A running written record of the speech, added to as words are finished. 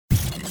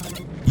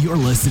You're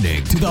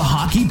listening to the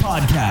Hockey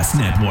Podcast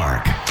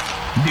Network.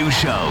 New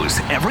shows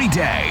every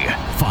day.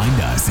 Find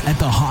us at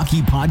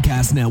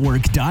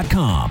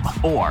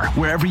thehockeypodcastnetwork.com or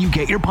wherever you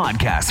get your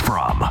podcasts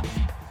from.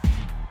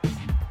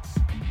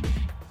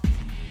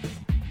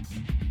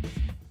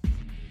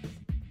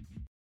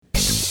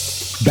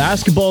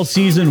 Basketball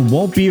season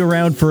won't be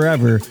around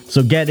forever,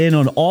 so get in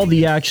on all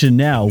the action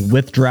now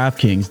with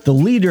DraftKings, the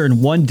leader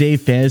in one-day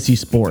fantasy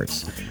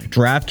sports.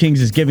 DraftKings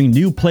is giving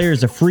new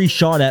players a free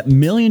shot at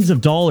millions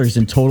of dollars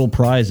in total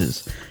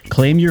prizes.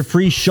 Claim your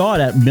free shot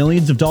at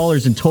millions of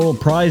dollars in total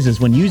prizes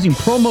when using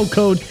promo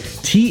code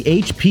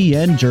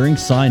THPN during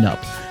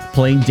sign-up.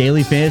 Playing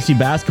daily fantasy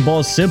basketball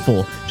is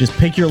simple. Just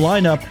pick your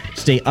lineup,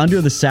 stay under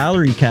the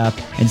salary cap,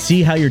 and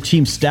see how your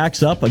team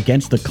stacks up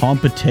against the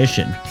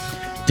competition.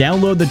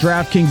 Download the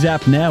DraftKings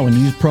app now and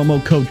use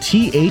promo code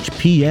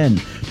THPN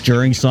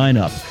during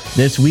sign-up.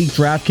 This week,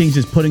 DraftKings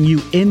is putting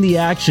you in the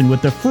action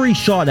with a free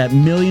shot at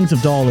millions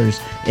of dollars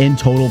in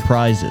total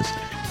prizes.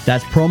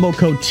 That's promo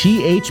code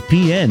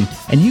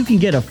THPN, and you can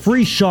get a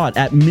free shot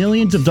at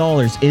millions of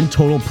dollars in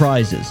total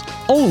prizes,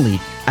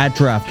 only at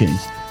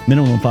DraftKings.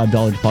 Minimum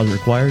 $5 deposit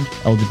required.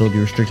 Eligibility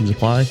restrictions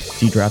apply.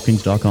 See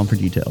DraftKings.com for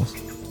details.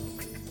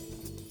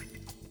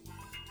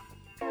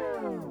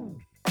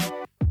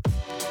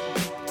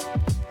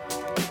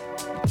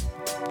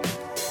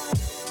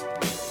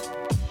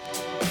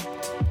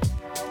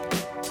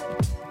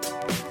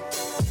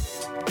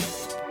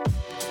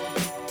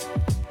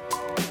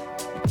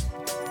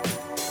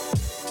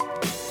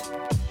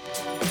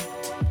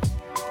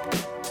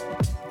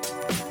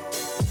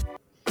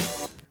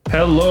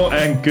 Hello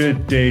and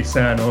good day,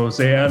 San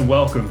Jose, and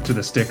welcome to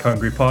the Stick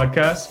Hungry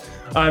Podcast.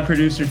 I'm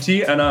producer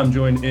T, and I'm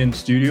joined in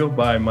studio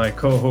by my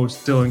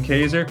co-host Dylan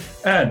Kaiser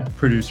and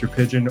producer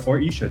Pigeon or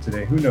Isha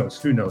today. Who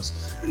knows?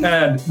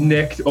 And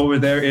Nick over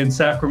there in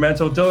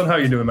Sacramento. Dylan, how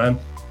you doing, man?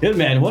 Good,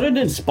 man. What an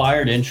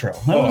inspired intro.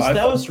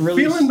 That was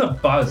really feeling the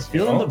buzz.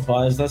 The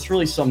buzz. That's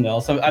really something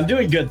else. I'm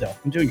doing good, though.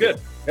 I'm doing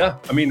good. Yeah,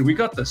 I mean, we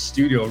got the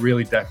studio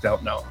really decked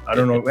out now. I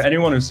don't know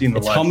anyone who's seen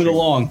the live stream.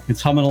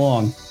 It's humming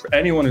along.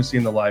 Anyone who's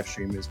seen the live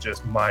stream is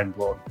just mind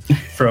blown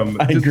from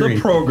the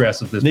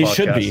progress of this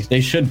podcast. They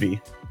should be.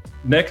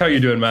 Nick, how you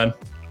doing, man?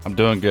 I'm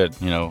doing good.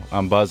 You know,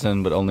 I'm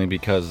buzzing, but only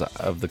because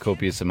of the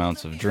copious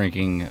amounts of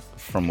drinking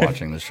from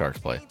watching the Sharks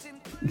play.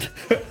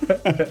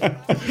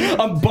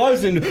 I'm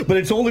buzzing, but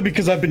it's only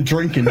because I've been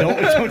drinking.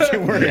 Don't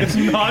you worry. It's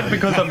not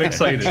because I'm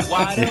excited.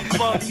 Why the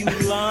fuck you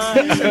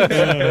lying?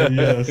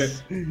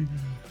 Yes.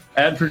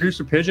 And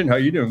producer Pigeon, how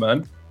you doing,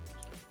 man?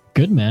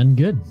 Good, man.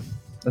 Good.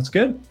 That's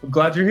good. I'm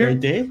glad you're here.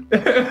 Great day.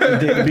 Good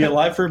day to be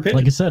alive for a pigeon.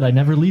 Like I said, I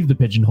never leave the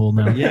pigeonhole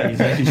now. Yeah,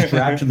 he's actually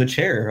strapped to the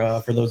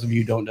chair. For those of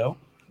you who don't know,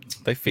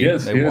 they feed him.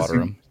 They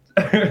water him.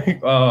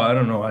 Oh, I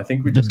don't know. I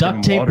think we the just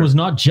duct tape was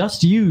not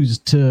just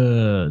used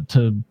to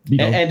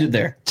end it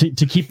there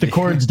to keep the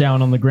cords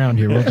down on the ground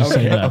here. We'll just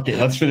say that. Okay,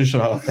 let's finish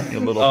it off. A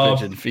little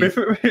pigeon feet.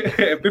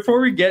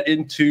 Before we get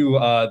into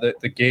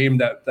the game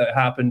that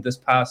happened this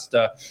past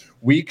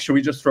week, should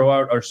we just throw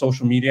out our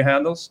social media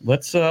handles?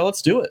 Let's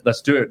do it.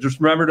 Let's do it. Just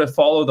remember to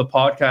follow the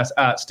podcast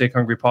at Stick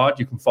Hungry Pod.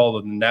 You can follow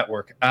the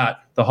network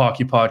at the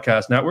Hockey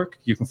Podcast Network.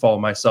 You can follow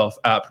myself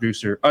at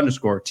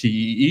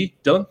producer_TEE.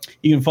 Dylan?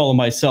 You can follow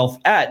myself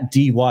at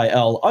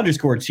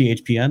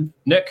DYL_THPN.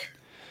 Nick?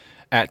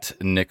 At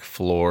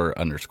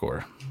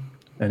NickFloor_.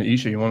 And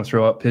Isha, you want to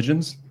throw out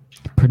pigeons?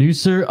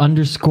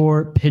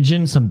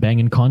 Producer_Pigeon. Some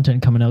banging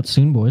content coming out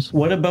soon, boys.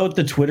 What about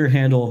the Twitter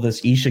handle of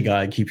this Isha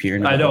guy I keep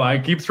hearing about? I know. I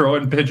keep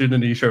throwing Pigeon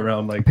and Isha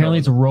around like apparently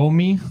it's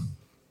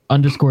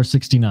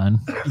Romy_69.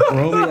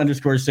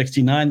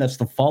 Romy_69. That's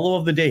the follow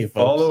of the day, folks.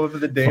 Follow of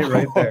the day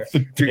right there.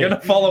 If you're going to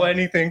follow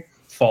anything,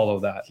 follow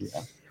that.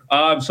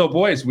 Yeah. So,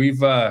 boys,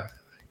 we've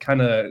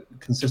kind of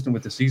consistent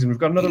with the season. We've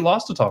got another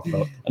loss to talk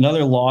about.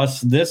 Another loss.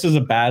 This is a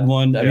bad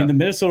one. I mean, the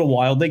Minnesota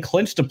Wild, they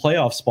clinched a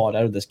playoff spot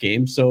out of this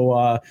game.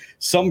 So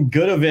some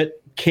good of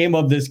it came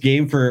of this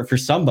game for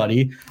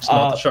somebody. It's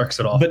not the Sharks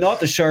at all. But not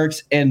the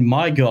Sharks. And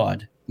my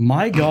God,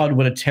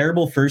 what a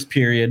terrible first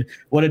period.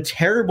 What a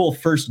terrible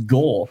first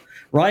goal.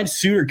 Ryan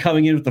Suter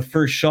coming in with the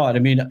first shot. I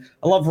mean,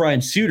 I love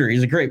Ryan Suter.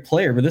 He's a great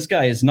player, but this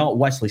guy is not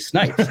Wesley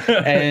Snipes.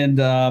 And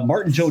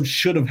Martin Jones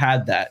should have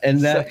had that. And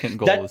that second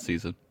goal of the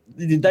season.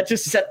 That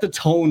just set the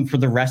tone for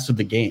the rest of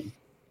the game.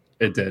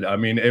 It did. I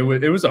mean, it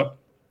was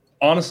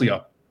honestly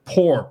a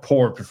poor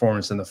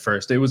performance in the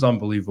first. It was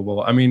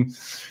unbelievable. I mean,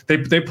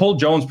 they pulled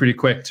Jones pretty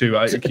quick too.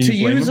 To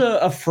use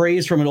a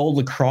phrase from an old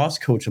lacrosse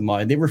coach of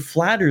mine, they were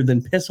flatter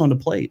than piss on the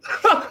plate.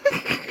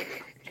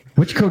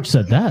 Which coach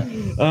said that?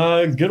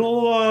 Good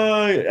old.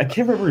 I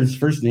can't remember his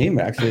first name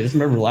actually. I just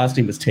remember the last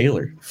name was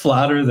Taylor.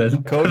 Flatter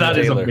than Coach that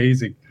Taylor. Is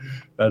amazing.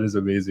 That is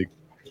amazing.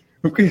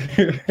 I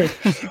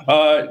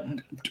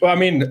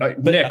mean,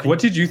 Nick, what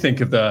did you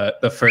think of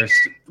the first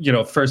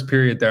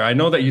period there? I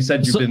know that you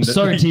said you've been.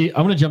 Sorry, T. I'm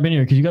going to jump in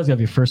here because you guys have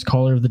your first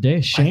caller of the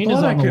day. Shane is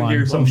on the line. I could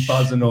hear some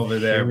buzzing over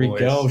there. Here we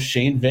go,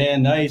 Shane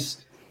Van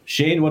Nice.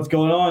 Shane, what's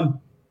going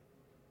on?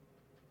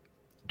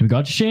 Do we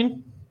got you,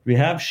 Shane? We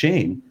have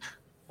Shane.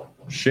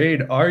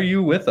 Shane, are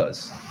you with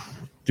us?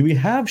 Do we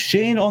have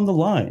Shane on the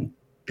line?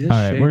 All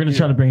right, we're gonna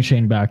try to bring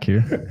Shane back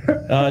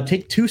here.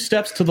 Take 2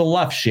 steps to the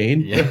left,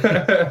 Shane.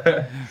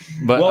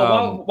 But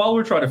while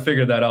we're trying to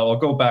figure that out, I'll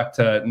go back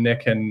to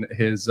Nick and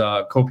his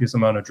copious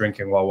amount of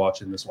drinking while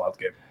watching this Wild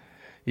game.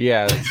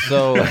 Yeah,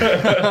 so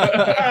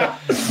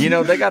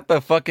they got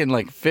the fucking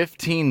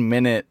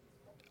 15-minute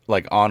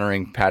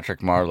honoring Patrick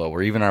Marleau,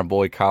 where even our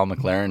boy Kyle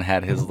McLaren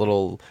had his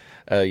little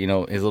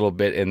his little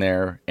bit in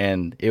there,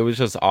 and it was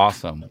just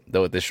awesome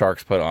what the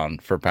Sharks put on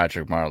for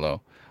Patrick Marleau,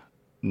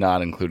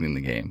 not including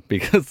the game,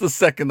 because the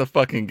second the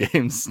fucking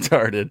game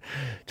started,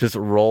 just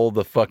roll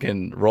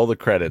the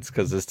credits,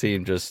 because this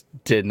team just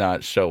did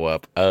not show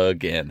up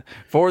again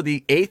for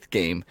the 8th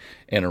game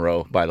in a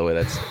row. By the way,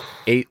 that's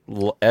 8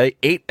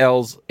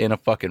 L's in a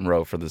fucking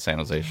row for the San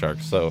Jose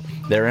Sharks. So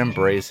they're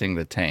embracing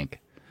the tank.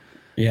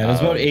 Yeah, it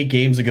was about 8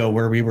 games ago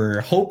where we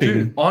were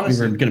hoping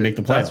honestly, we were going to make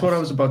the playoffs. That's what I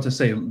was about to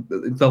say.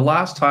 The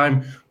last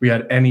time we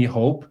had any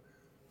hope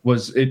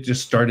was it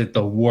just started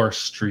the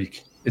worst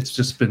streak. It's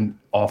just been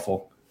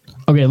awful.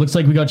 Okay, it looks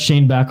like we got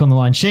Shane back on the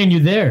line. Shane, you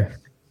there?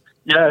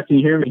 Yeah, can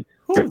you hear me?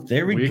 Ooh,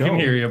 there we go. We can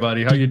hear you,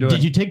 buddy. How you doing?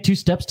 Did you take 2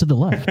 steps to the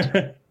left?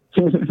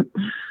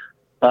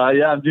 Yeah,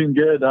 I'm doing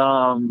good.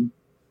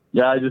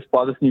 I just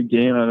bought this new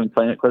game. I've been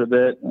playing it quite a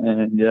bit,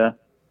 and yeah,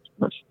 pretty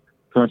much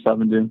what I've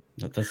been doing.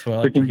 That's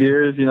what Drinking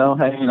beers,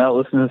 hanging out,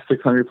 listening to the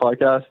Stick Hungry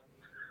podcast,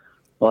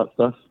 all that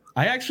stuff.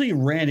 I actually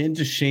ran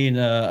into Shane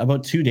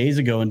about 2 days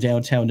ago in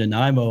downtown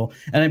Nanaimo,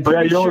 and I'm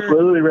pretty you almost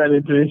literally ran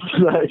into me.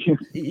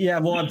 Yeah,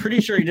 well, I'm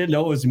pretty sure he didn't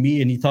know it was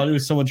me, and he thought it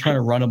was someone trying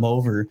to run him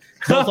over.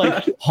 So I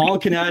was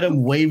honking at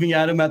him, waving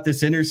at him at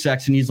this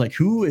intersection. He's like,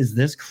 "Who is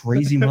this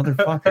crazy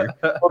motherfucker?"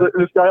 Well,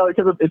 this guy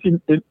kept on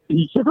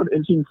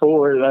inching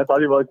forward, and I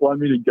thought he wanted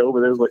me to go,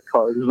 but there was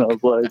cars, and I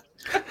was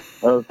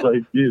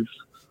like, "Geez."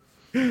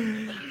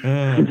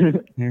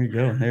 There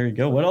you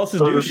go. What else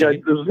is new? This guy I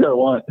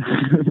want.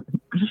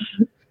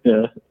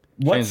 Yeah.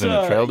 Shane's in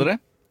the trail today?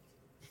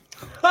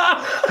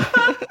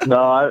 No,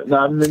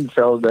 I'm in the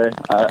trail today.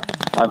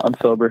 I'm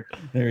sober.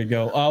 There you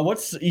go.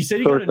 You said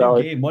you got a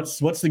new game.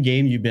 What's the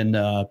game you've been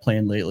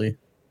playing lately?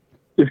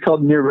 It's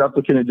called Near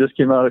Replicant. It just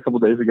came out a couple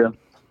days ago.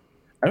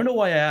 I don't know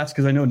why I asked,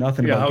 because I know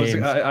nothing about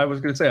games. I was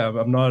going to say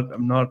I'm not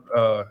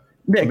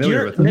Nick,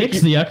 familiar with it.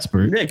 Nick's the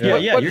expert. Nick,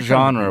 What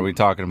genre are we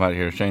talking about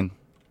here, Shane?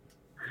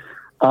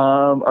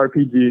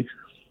 RPG.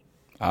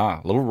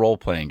 A little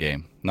role-playing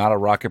game, not a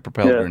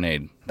rocket-propelled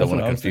grenade. Don't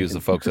want to confuse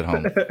the folks at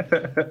home.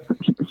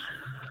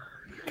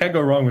 Can't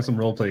go wrong with some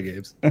role-play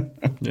games.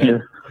 Yeah.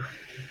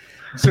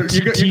 So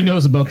He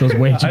knows about those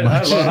way too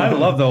much. I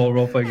love the whole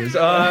role-playing games.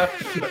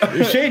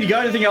 Shane, you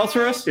got anything else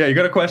for us? Yeah, you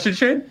got a question,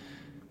 Shane?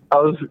 I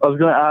was going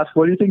to ask,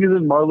 what do you think is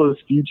in Marlowe's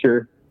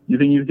future? Do you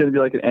think he's going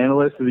to be an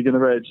analyst? Is he going to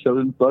write a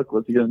children's book?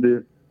 What's he going to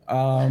do?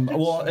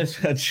 Well,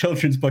 it's a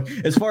children's book.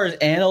 As far as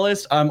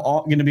analyst, I'm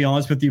going to be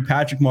honest with you.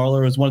 Patrick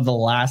Marleau is one of the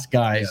last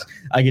guys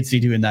I could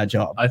see doing that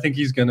job. I think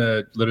he's going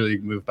to literally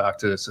move back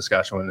to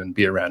Saskatchewan and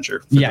be a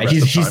rancher.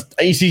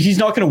 He's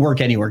not going to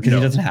work anywhere because he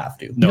doesn't have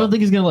to. You don't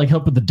think he's going to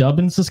help with the dub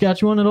in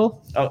Saskatchewan at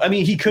all? I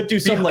mean, he could do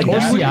something like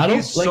that.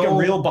 Seattle, a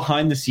real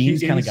behind the scenes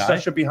kind of guy. He's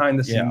such a behind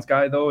the scenes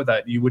guy, though,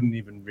 that you wouldn't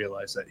even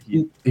realize that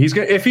he's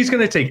going. If he's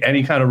going to take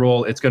any kind of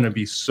role, it's going to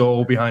be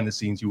so behind the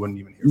scenes you wouldn't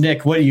even hear.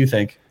 Nick, what do you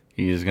think?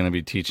 He is going to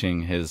be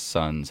teaching his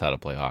sons how to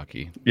play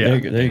hockey. Yeah,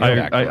 there you go.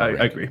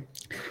 I agree.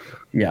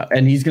 Yeah,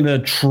 and he's going to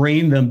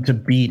train them to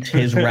beat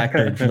his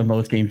record for the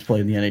most games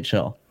played in the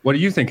NHL. What do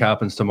you think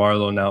happens to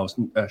Marleau now,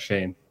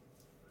 Shane?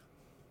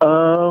 I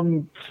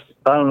don't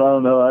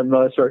know. I'm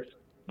not a Sharks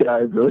guy,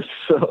 really.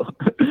 So,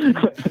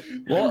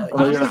 well,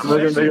 I'm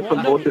going to make up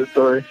some bullshit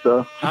story.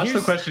 So, ask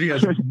the question he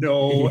has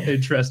no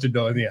interest in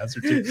knowing the answer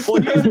to. Well,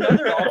 here's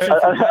another option.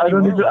 I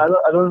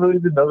don't really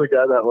even know the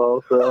guy that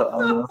well, so I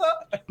don't know.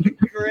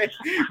 Great,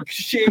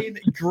 Shane.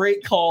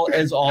 Great call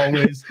as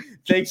always.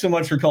 Thanks so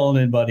much for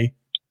calling in, buddy.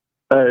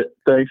 All right,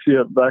 thanks.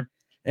 Yeah, bye.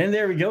 And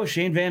there we go,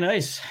 Shane Van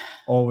Ice.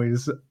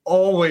 Always a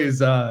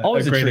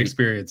great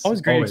experience.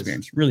 Always a great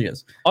experience. Really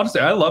is.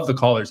 Honestly, I love the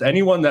callers.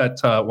 Anyone that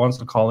wants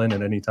to call in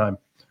at any time.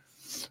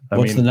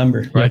 What's the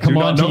number? Right, come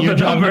on, you're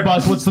driving the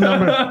bus. What's the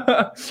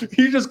number?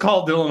 You just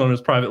called Dylan on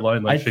his private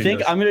line. I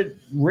think I'm going to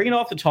ring it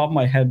off the top of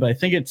my head, but I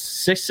think it's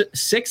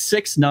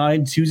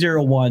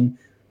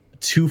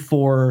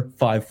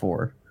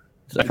 669-201-2454.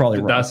 That's probably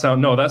right. That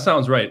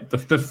sounds right. The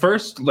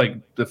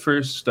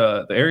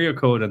area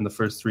code and the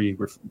first three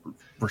were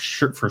for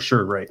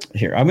sure right.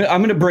 Here, I'm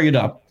going to bring it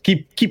up.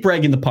 Keep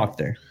ragging the puck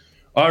there.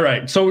 All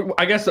right. So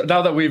I guess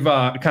now that we've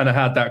kind of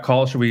had that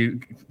call, should we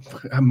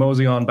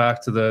mosey on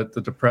back to the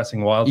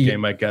depressing Wild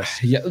game, I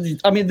guess? Yeah.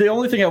 I mean, the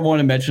only thing I want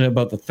to mention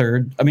about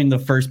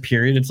the first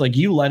period, it's like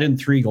you let in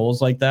 3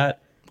 goals like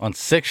that. On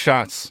 6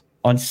 shots.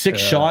 On 6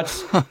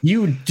 shots,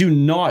 you do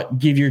not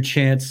give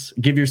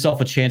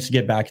yourself a chance to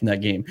get back in that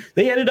game.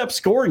 They ended up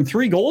scoring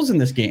 3 goals in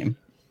this game.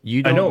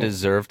 You don't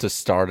deserve to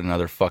start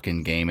another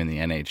fucking game in the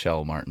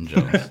NHL, Martin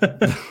Jones.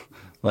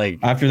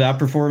 After that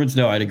performance,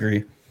 no, I'd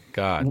agree.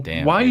 God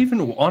damn. Why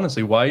even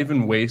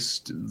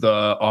waste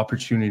the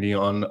opportunity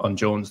on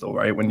Jones though,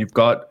 right? When you've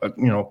got a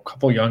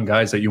couple young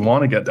guys that you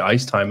want to get the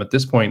ice time at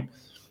this point,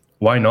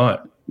 why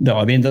not? No,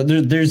 I mean,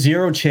 there's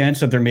zero chance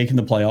that they're making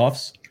the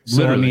playoffs. So,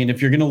 Literally. I mean,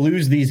 if you're going to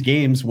lose these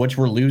games, which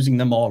we're losing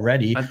them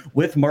already,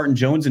 with Martin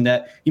Jones in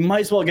that, you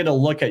might as well get a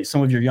look at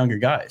some of your younger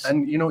guys.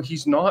 And,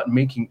 he's not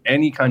making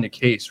any kind of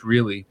case,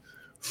 really,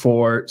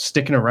 for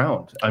sticking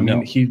around. I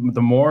mean,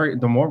 the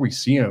more we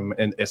see him,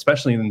 and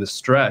especially in the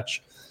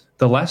stretch,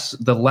 the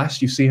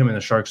less you see him in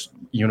the Sharks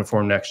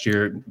uniform next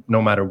year,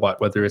 no matter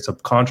what, whether it's a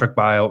contract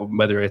buyout,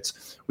 whether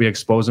it's we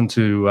expose him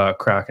to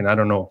Kraken, I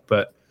don't know.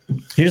 But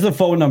here's the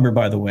phone number,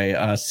 by the way,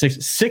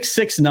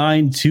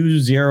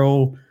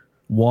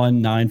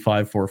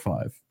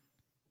 669-201-9545.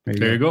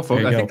 There you go,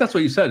 folks. I think that's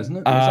what you said, isn't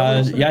it?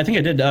 Yeah, I think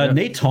I did.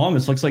 Nate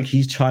Thomas looks like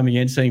he's chiming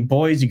in saying,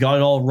 boys, you got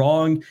it all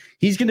wrong.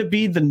 He's going to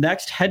be the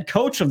next head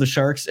coach of the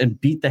Sharks and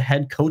beat the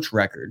head coach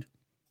record.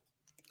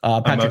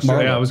 Patrick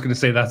Marleau. Yeah, I was going to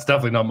say that's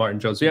definitely not Martin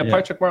Jones. Yeah,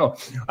 Patrick Marleau.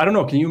 I don't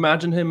know. Can you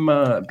imagine him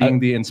being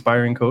the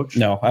inspiring coach?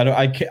 No, I don't.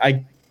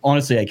 I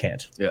honestly, I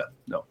can't. Yeah,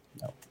 no.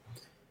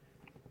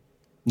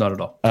 Not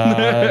at all.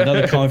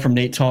 Another comment from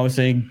Nate Thomas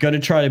saying, going to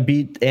try to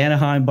beat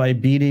Anaheim by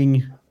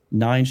beating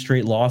 9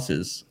 straight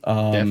losses.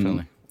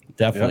 Definitely.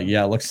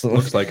 Yeah, looks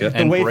like it.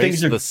 The way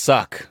things are the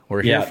suck.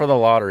 We're here for the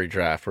lottery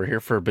draft. We're here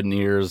for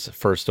Beniers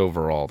first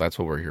overall. That's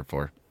what we're here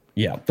for.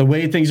 Yeah, the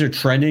way things are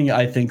trending,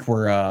 I think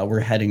we're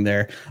heading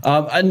there.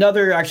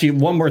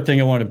 One more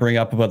thing I want to bring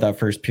up about that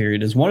first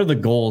period is one of the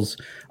goals.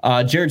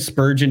 Jared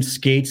Spurgeon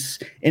skates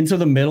into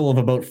the middle of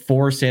about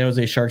 4 San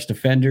Jose Sharks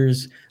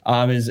defenders,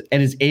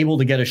 is able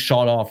to get a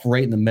shot off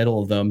right in the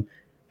middle of them.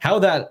 How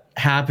that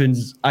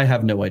happens, I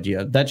have no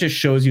idea. That just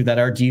shows you that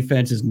our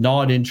defense is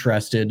not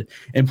interested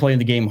in playing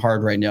the game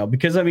hard right now.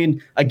 Because, I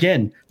mean,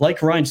 again,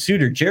 like Ryan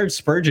Suter, Jared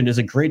Spurgeon is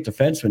a great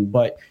defenseman,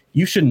 but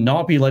you should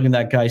not be letting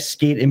that guy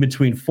skate in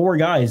between 4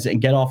 guys and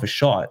get off a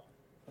shot.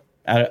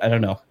 I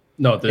don't know.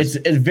 No, it's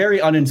very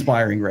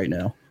uninspiring right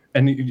now.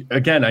 And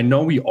again, I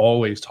know we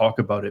always talk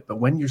about it, but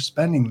when you're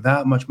spending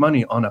that much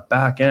money on a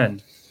back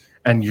end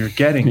and you're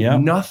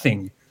getting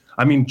nothing,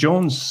 I mean,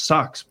 Jones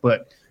sucks,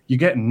 but you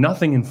get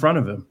nothing in front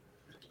of him.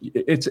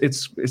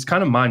 It's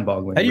kind of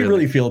mind-boggling. How do you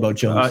really feel about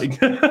Jones?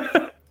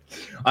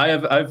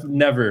 I've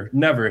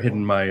never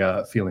hidden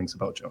my feelings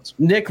about Jones.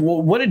 Nick,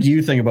 what did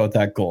you think about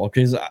that goal?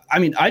 Because I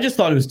mean, I just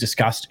thought it was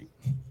disgusting.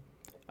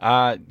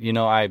 I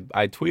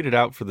tweeted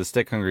out for the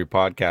Stick Hungry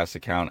podcast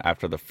account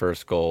after the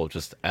first goal,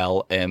 just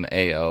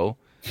LMAO,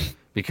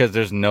 because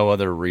there's no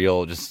other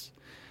real.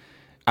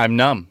 I'm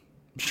numb.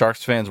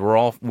 Sharks fans, we're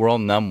all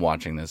numb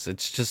watching this.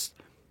 It's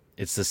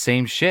the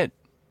same shit.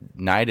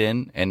 Night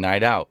in and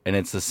night out, and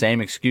it's the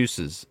same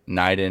excuses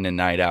night in and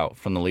night out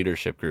from the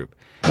leadership group.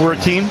 We're a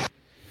team.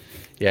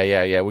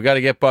 Yeah. We got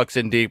to get Bucks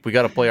in deep. We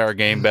got to play our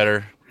game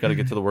better. Got to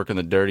get to the work in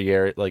the dirty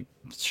area. Like,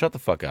 shut the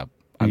fuck up.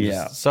 I'm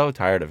just so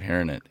tired of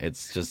hearing it.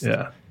 It's just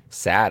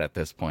sad at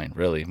this point,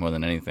 really, more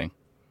than anything.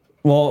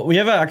 Well, we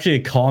have actually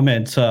a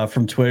comment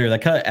from Twitter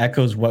that kind of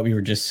echoes what we were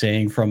just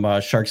saying from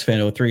Sharks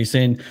fan 03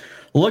 saying,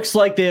 looks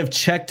like they have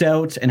checked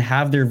out and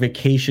have their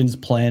vacations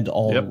planned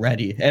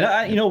already. Yep.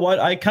 And you know what?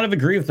 I kind of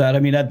agree with that.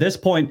 I mean, at this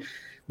point,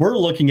 we're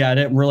looking at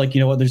it and we're like,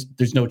 you know what?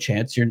 There's no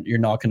chance you're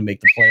not going to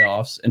make the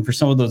playoffs. And for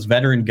some of those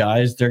veteran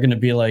guys, they're going to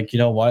be like, you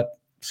know what?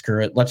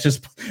 Screw it. Let's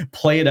just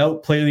play it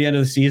out, play to the end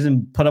of the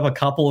season, put up a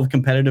couple of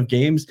competitive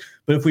games.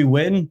 But if we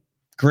win,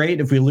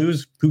 great. If we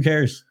lose, who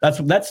cares?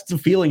 That's the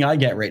feeling I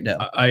get right now.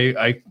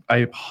 I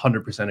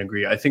 100%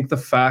 agree. I think the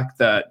fact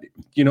that,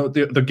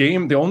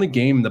 the only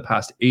game in the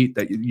past 8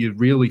 that you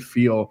really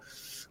feel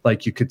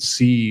like you could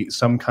see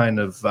some kind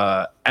of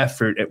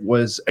effort, it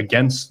was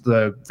against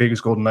the Vegas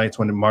Golden Knights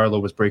when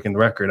Marleau was breaking the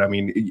record. I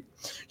mean,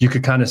 you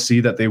could kind of see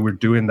that they were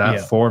doing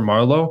that for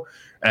Marleau.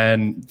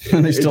 And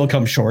they still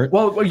come short.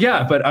 Well,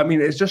 yeah, but I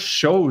mean, it just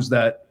shows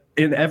that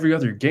in every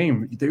other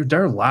game,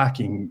 they're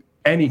lacking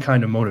any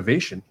kind of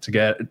motivation to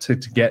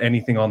get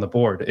anything on the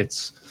board.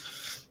 It's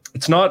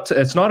not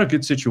a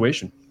good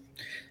situation.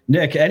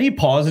 Nick, any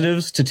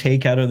positives to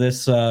take out of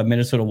this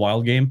Minnesota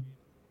Wild game?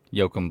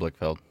 Joachim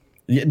Blichfeld.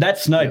 Yeah, that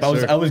snipe.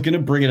 Yes, I was going to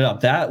bring it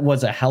up. That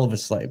was a hell of a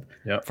snipe.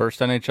 Yeah. First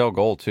NHL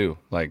goal too.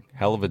 Like,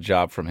 hell of a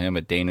job from him,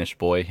 a Danish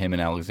boy, him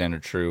and Alexander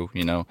True.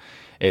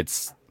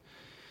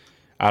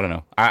 I don't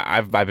know.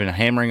 I've been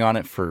hammering on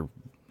it for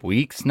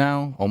weeks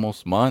now,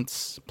 almost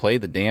months. Play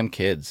the damn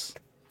kids.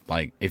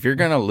 Like, if you're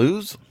gonna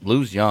lose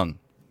young.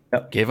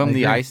 Yep, give them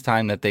the ice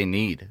time that they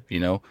need.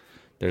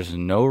 There's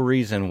no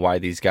reason why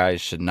these guys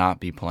should not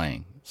be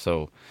playing.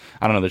 So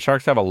I don't know. The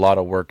Sharks have a lot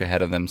of work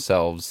ahead of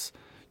themselves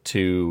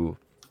to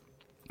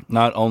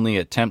not only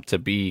attempt to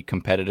be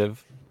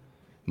competitive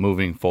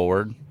moving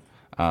forward,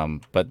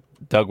 but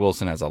Doug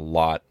Wilson has a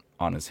lot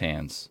on his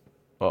hands,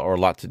 or a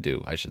lot to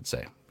do, I should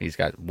say. He's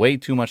got way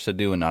too much to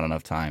do and not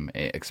enough time,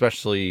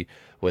 especially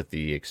with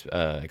the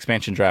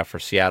expansion draft for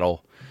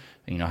Seattle.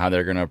 How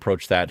they're going to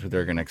approach that, who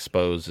they're going to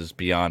expose is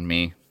beyond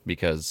me,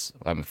 because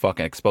I'm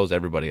fucking expose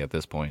everybody at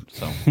this point.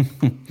 So,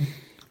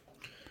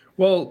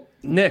 well,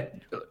 Nick,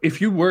 if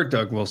you were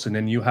Doug Wilson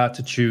and you had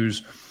to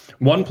choose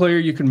one player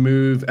you can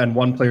move and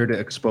one player to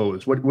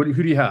expose, who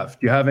do you have?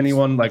 Do you have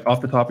anyone like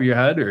off the top of your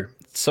head, or?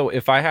 So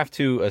if I have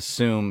to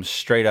assume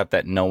straight up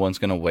that no one's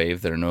going to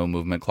waive their no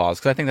movement clause,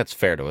 because I think that's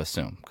fair to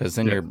assume, because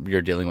then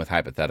you're dealing with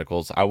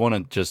hypotheticals. I want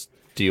to just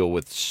deal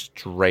with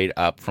straight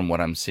up from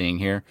what I'm seeing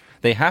here.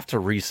 They have to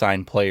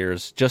re-sign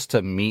players just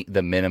to meet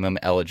the minimum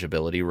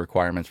eligibility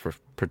requirements for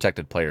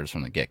protected players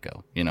from the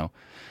get-go, you know?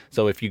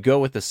 So if you go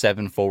with the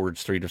 7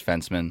 forwards, 3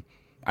 defensemen,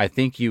 I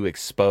think you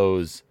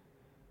expose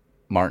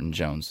Martin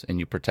Jones and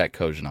you protect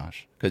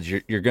Kozhinosh, because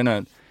you're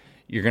gonna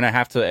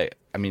have to.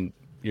 I mean,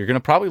 you're gonna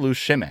probably lose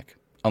Šimek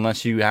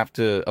unless you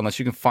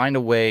can find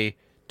a way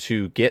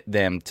to get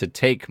them to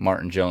take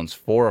Martin Jones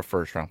for a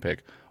first round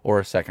pick or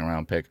a second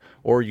round pick,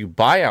 or you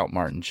buy out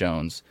Martin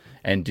Jones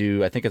and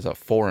do, I think it's a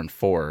 4 and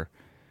 4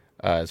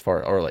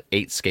 or like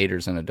 8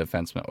 skaters and a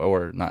defenseman,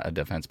 or not a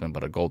defenseman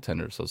but a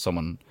goaltender. So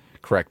someone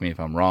correct me if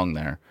I'm wrong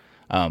there.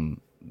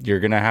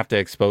 You're gonna have to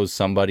expose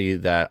somebody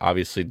that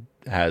obviously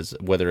has,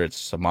 whether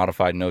it's a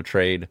modified no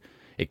trade,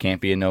 it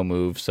can't be a no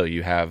move. So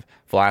you have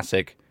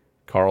Vlasic,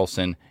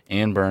 Carlson,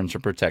 and Burns are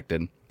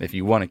protected. If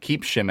you want to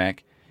keep Šimek,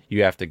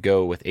 you have to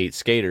go with 8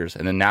 skaters,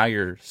 and then now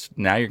you're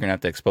gonna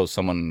have to expose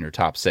someone in your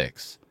top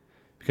 6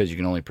 because you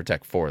can only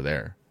protect 4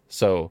 there.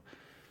 So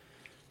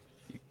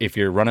if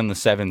you're running the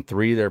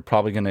 7-3, they're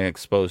probably gonna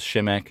expose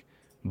Šimek,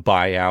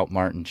 buy out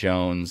Martin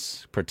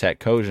Jones,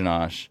 protect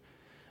Kozhinosh,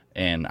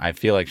 and I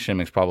feel like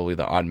Šimek's probably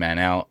the odd man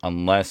out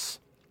unless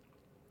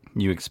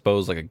you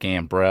expose like a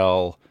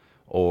Gambrell,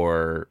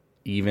 or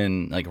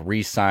even like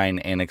re-sign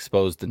and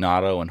expose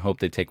Donato and hope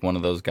they take one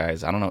of those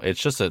guys. I don't know.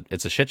 It's just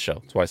it's a shit show.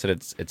 That's why I said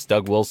it's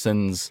Doug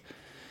Wilson's.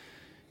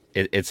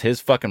 It's his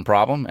fucking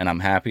problem, and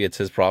I'm happy it's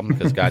his problem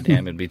because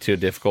goddamn, it'd be too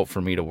difficult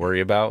for me to worry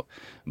about.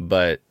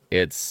 But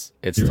it's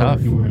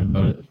tough.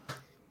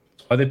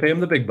 Why they pay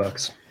him the big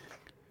bucks?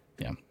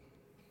 Yeah.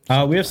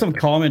 We have some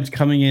comments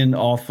coming in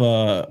off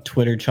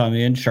Twitter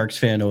chiming in. Sharks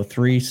fan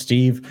 03,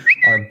 Steve,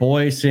 our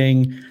boy,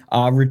 saying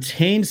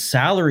retain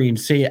salary and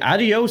say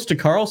adios to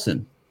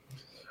Carlson.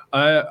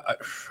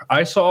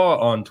 I saw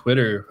on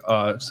Twitter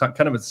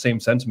kind of the same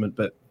sentiment,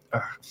 but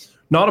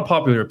not a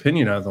popular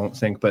opinion, I don't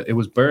think. But it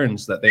was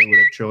Burns that they would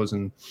have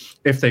chosen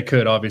if they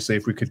could. Obviously,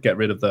 if we could get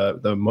rid of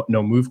the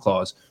no move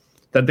clause,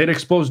 that they'd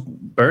expose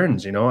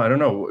Burns. You know, I don't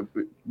know.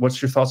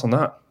 What's your thoughts on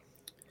that?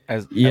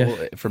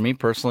 For me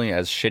personally,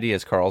 as shitty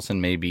as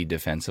Carlson may be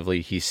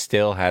defensively, he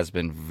still has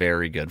been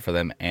very good for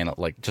them, and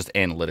like just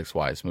analytics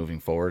wise moving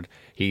forward.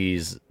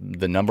 He's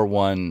the number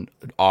 1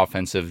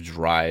 offensive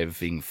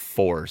driving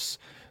force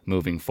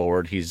moving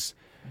forward. He's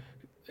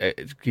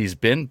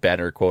been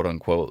better, quote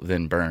unquote,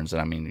 than Burns.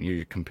 And I mean,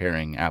 you're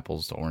comparing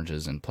apples to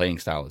oranges, and playing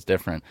style is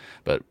different.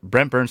 But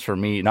Brent Burns, for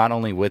me, not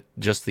only with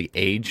just the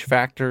age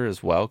factor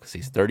as well, because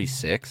he's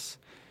 36.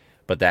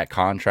 But that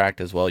contract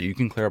as well, you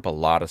can clear up a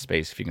lot of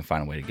space if you can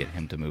find a way to get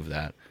him to move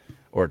that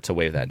or to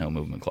waive that no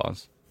movement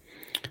clause.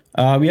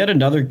 We had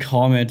another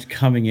comment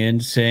coming in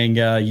saying,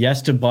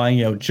 yes to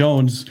buying out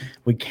Jones.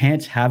 We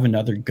can't have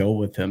another go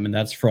with him. And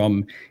that's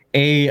from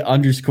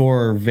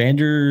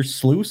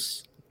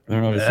 _Vandersloos. I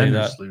don't know how to say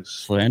that.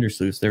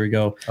 Vandersloos. There we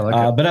go.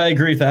 But I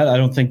agree with that. I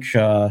don't think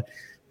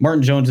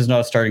Martin Jones is not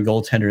a starting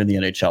goaltender in the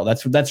NHL.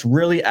 That's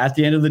really, at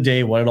the end of the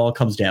day, what it all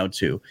comes down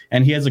to.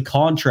 And he has a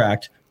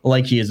contract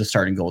like he is a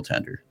starting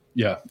goaltender.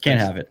 Yeah. Can't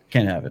have it.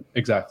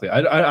 Exactly.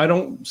 I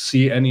don't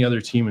see any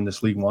other team in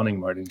this league wanting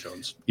Martin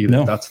Jones either.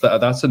 No.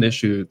 That's an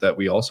issue that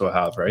we also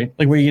have, right?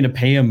 Like, were you going to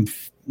pay him,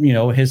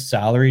 his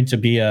salary to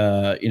be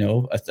a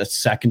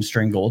second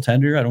string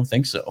goaltender? I don't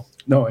think so.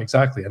 No,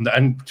 exactly.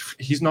 And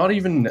he's not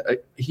even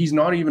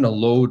a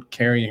load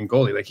carrying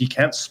goalie. Like, he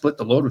can't split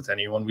the load with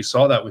anyone. We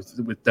saw that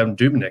with Devin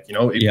Dubnyk,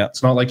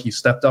 It's not like he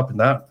stepped up in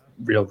that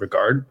real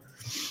regard.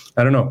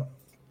 I don't know.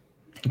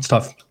 It's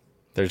tough.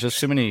 There's just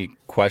too many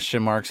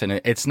question marks, and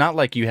it's not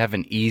like you have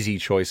an easy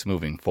choice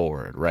moving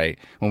forward, right?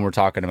 When we're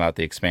talking about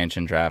the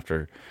expansion draft,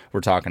 or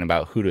we're talking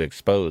about who to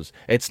expose,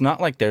 it's not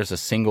like there's a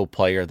single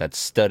player that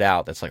stood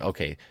out that's like,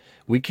 okay,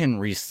 we can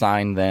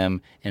re-sign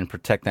them and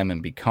protect them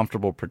and be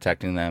comfortable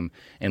protecting them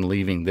and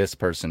leaving this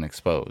person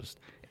exposed.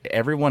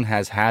 Everyone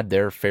has had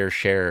their fair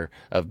share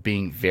of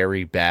being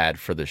very bad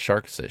for the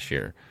Sharks this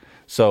year.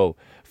 So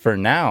for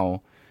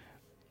now,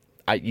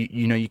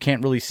 you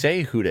can't really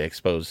say who to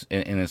expose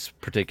in this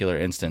particular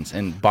instance.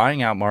 And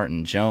buying out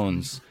Martin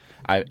Jones,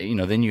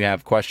 then you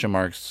have question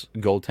marks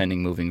goaltending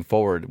moving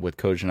forward with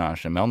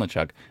Kozhinosh and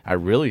Melnichuk. I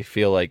really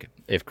feel like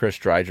if Chris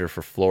Driedger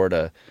for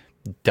Florida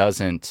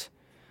doesn't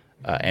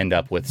end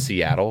up with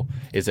Seattle,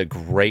 is a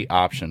great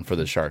option for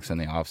the Sharks in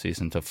the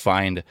offseason to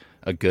find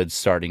a good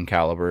starting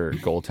caliber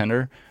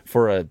goaltender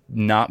for a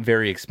not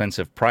very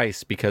expensive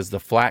price, because the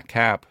flat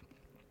cap,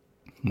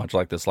 much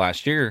like this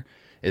last year,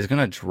 is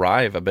going to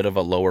drive a bit of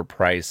a lower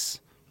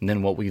price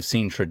than what we've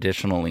seen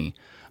traditionally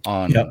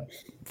on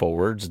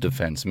forwards,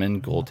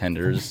 defensemen,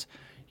 goaltenders,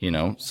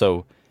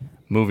 So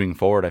moving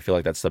forward, I feel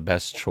like that's the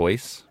best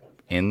choice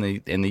in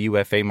the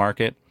UFA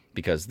market,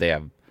 because they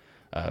have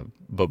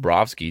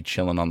Bobrovsky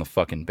chilling on the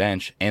fucking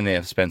bench, and they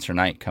have Spencer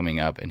Knight coming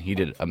up, and he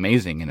did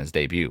amazing in his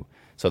debut.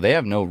 So they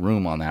have no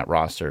room on that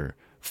roster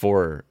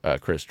for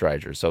Chris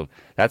Dreiger. So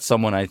that's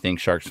someone I think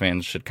Sharks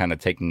fans should kind of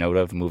take note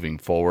of moving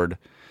forward.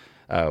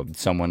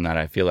 Someone that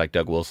I feel like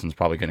Doug Wilson's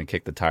probably going to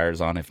kick the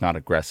tires on, if not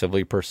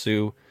aggressively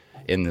pursue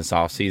in this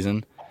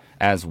offseason,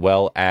 as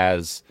well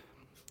as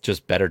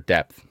just better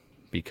depth,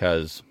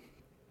 because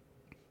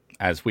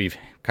as we've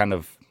kind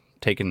of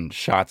taken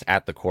shots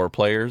at the core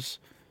players,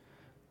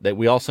 that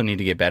we also need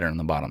to get better in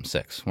the bottom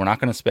six. We're not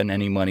going to spend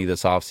any money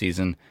this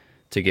offseason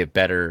to get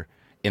better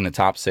in the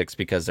top six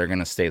because they're going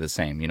to stay the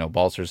same. You know,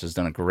 Balcers has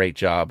done a great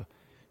job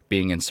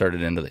being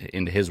inserted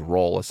into his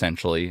role,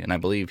 essentially, and I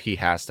believe he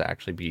has to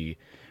actually be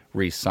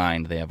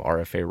re-signed. They have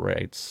RFA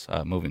rights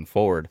moving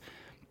forward.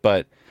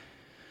 But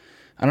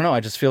I don't know. I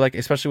just feel like,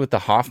 especially with the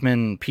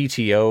Hoffman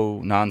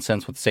PTO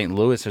nonsense with St.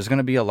 Louis, there's going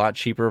to be a lot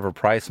cheaper of a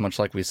price, much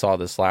like we saw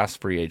this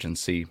last free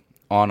agency,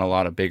 on a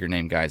lot of bigger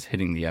name guys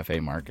hitting the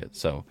FA market.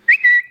 So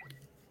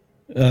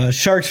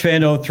Sharks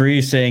fan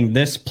 03 saying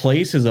this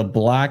place is a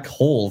black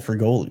hole for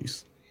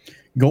goalies.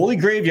 Goalie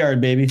graveyard,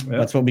 baby. Yeah,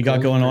 that's what we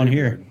got going on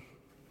here.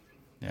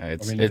 Yeah,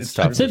 it's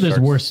tough. I'd say for there's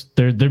Sharks. worse.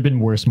 There've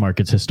been worse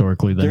markets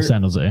historically than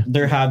San Jose.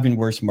 There have been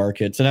worse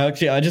markets. And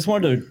actually, I just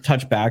wanted to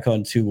touch back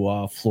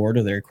onto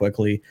Florida there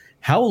quickly.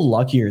 How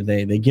lucky are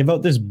they? They give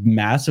out this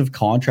massive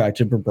contract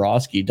to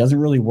Bobrovsky. Doesn't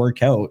really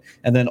work out.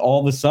 And then all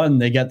of a sudden,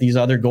 they get these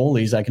other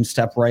goalies that can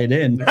step right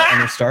in and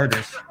they're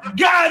starters.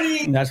 Got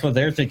him! And that's what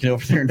they're thinking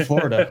over there in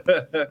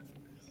Florida.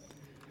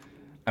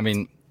 I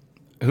mean,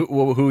 who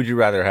would you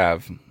rather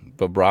have,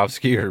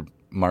 Bobrovsky or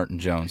Martin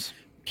Jones?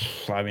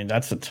 I mean,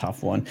 that's a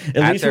tough one.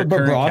 At least their with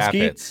current cap Bobrovsky,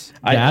 hits.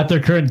 At their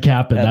current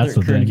cap, and that's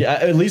the thing.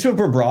 At least with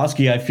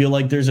Bobrovsky, I feel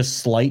like there's a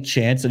slight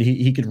chance that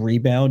he could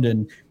rebound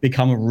and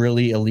become a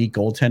really elite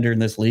goaltender in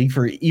this league,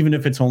 for even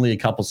if it's only a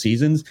couple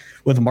seasons.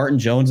 With Martin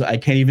Jones, I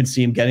can't even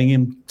see him getting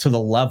him to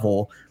the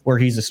level where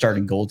he's a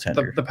starting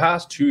goaltender. The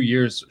past 2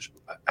 years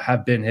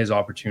have been his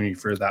opportunity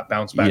for that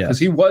bounce back,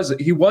 because Yes.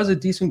 he was a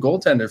decent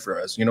goaltender for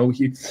us. You know,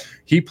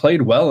 he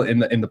played well in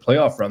the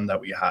playoff run that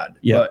we had.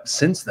 Yeah. But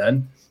since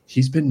then,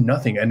 he's been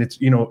nothing. And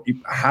it's, you know,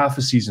 half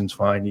a season's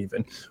fine,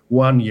 even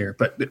 1 year.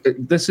 But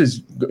this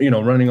is, you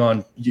know, running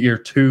on year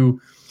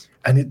 2,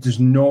 and there's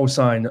no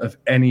sign of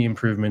any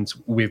improvements.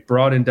 We've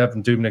brought in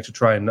Devin Dubnyk to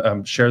try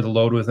and share the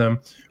load with him.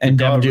 And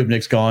Devin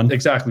Dubnyk's gone.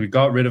 Exactly. We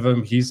got rid of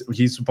him. He's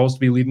supposed to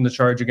be leading the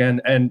charge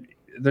again, and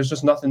there's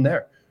just nothing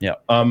there. Yeah.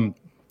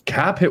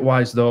 Cap hit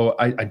wise, though,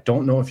 I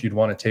don't know if you'd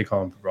want to take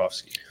on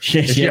Bobrovsky.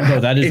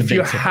 That is if a big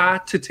you tip.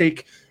 had to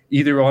take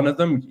either one of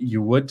them,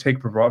 you would take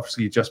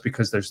Bobrovsky just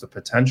because there's the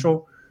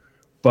potential.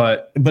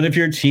 But if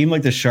you're a team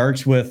like the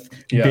Sharks with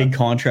Yeah. big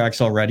contracts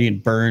already,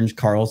 and Burns,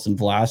 Carlson,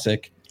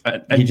 Vlasic,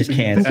 he just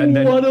can't. And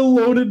then, What a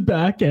loaded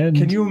back end.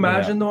 can you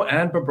imagine though,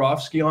 and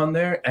Bobrovsky on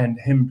there and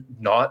him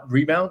not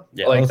rebound?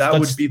 Yeah, like let's- that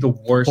let's- would be the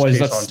worst Boys,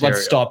 case Ontario.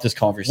 let's stop this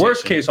conversation.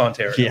 Worst case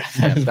Ontario. Yeah,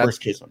 that is that's-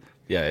 worst case.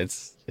 Yeah,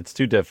 it's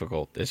too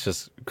difficult. It's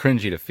just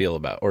cringy to feel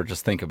about, or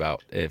just think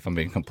about, if I'm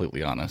being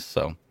completely honest.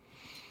 So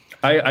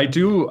I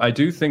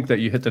do think that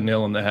you hit the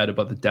nail on the head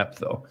about the depth,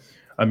 though.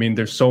 I mean,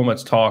 there's so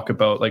much talk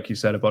about, like you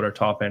said, about our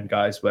top end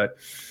guys, but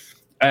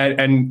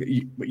and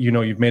you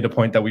know, you've made a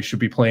point that we should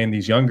be playing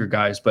these younger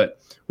guys, but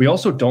we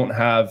also don't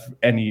have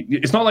any.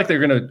 It's not like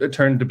they're going to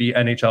turn to be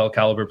NHL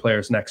caliber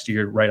players next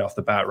year right off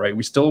the bat, right?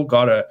 We still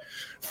got to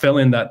fill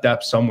in that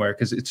depth somewhere,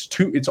 because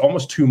it's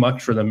almost too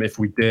much for them if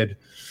we did.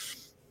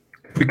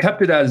 If we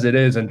kept it as it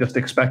is and just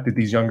expected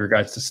these younger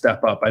guys to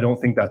step up, I don't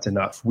think that's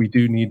enough. We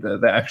do need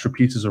the extra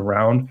pieces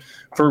around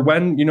for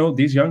when, you know,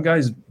 these young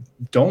guys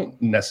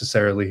don't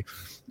necessarily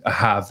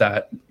have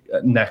that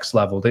next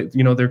level. They're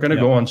going to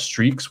go on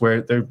streaks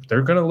where they're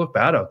going to look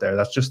bad out there.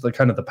 That's just the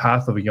kind of the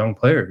path of a young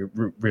player,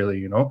 really,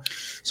 you know.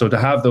 So to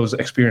have those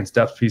experienced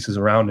depth pieces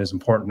around is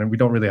important, and we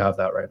don't really have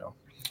that right now.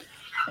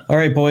 All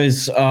right,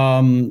 boys.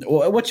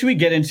 What should we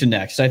get into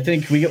next? I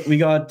think we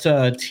got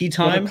tea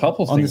time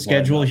couple on the things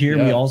lined schedule up, here.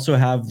 yeah. We also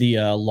have the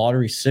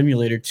lottery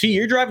simulator. T,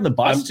 you're driving the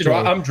bus today.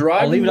 I'm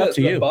driving I'll leave it up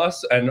to the you.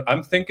 bus, and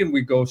I'm thinking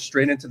we go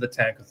straight into the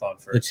tankathon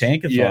first. The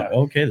tankathon. Yeah.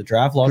 Okay, the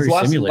draft lottery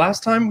simulator.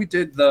 Last time we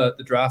did the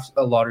draft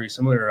lottery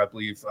simulator, I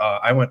believe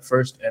I went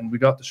first, and we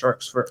got the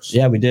Sharks first.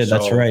 Yeah, we did.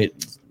 That's So right.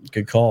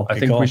 Good call. I Good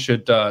think call. we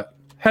should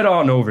head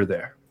on over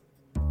there.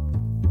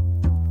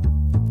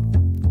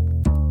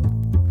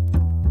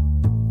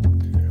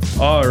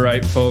 All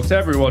right, folks.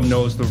 Everyone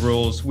knows the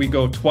rules. We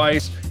go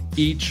twice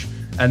each,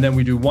 and then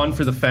we do one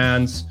for the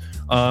fans.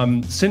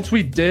 Since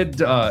we did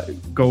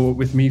go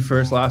with me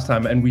first last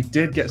time, and we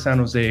did get San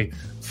Jose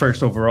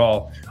first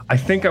overall, I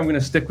think I'm going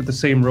to stick with the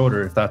same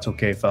rotor, if that's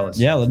okay, fellas.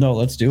 Yeah, no,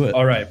 let's do it.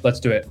 All right, let's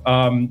do it.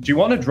 Do you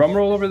want a drum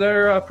roll over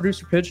there,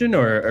 Producer Pigeon,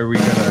 or are we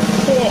going to...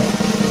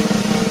 Oh!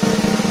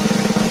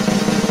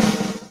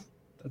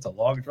 That's a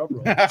long drum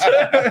roll.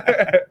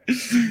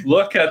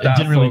 Look at It that,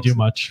 didn't really folks. do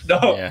much. No.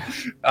 yeah,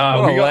 We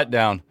what a got-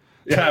 letdown.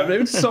 Yeah, it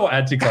was so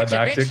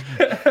anticlimactic.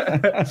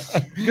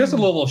 Just a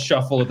little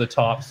shuffle of the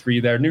top 3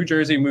 there. New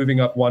Jersey moving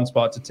up 1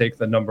 spot to take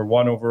the number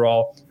 1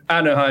 overall.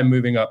 Anaheim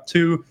moving up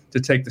 2 to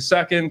take the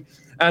 2nd.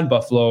 And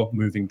Buffalo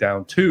moving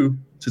down 2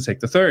 to take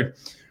the 3rd.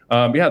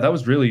 Yeah, that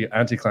was really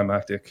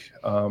anticlimactic.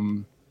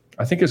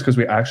 I think it's because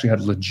we actually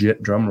had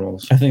legit drum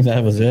rolls. I think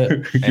that was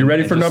it. You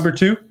ready for just- number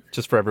 2?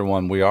 Just for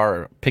everyone, we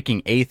are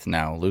picking 8th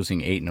now,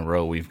 losing 8 in a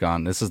row.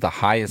 This is the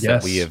highest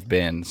Yes. that we have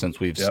been since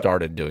we've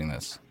started doing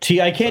this.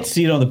 T, I can't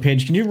see it on the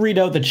page. Can you read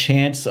out the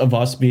chance of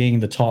us being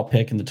the top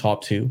pick in the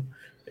top 2?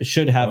 It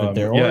should have it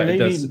there. Yeah, Or it maybe,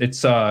 does. It's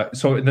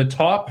so in the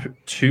top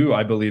 2,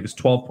 I believe, is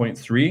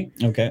 12.3.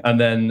 Okay. And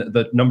then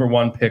the number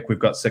 1 pick, we've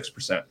got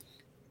 6%.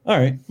 All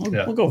right. We'll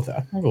Yeah. go with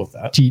that. We'll go with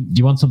that. T, do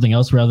you want something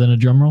else rather than a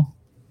drum roll?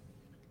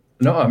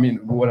 No, I mean,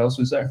 what else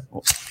was there?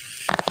 Oh,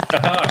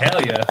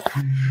 hell yeah.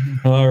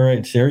 All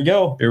right. There we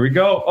go. Here we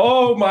go.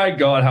 Oh my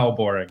God, how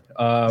boring.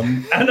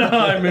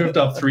 Anaheim moved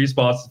up 3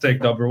 spots to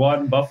take number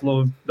 1.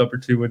 Buffalo number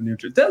 2 in New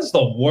Jersey. That's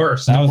the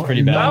worst. That was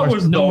pretty bad. That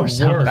was No the more worst.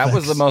 sound That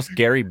was the most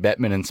Gary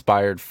Bettman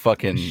inspired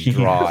fucking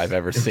draw I've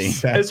ever seen.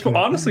 It's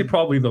honestly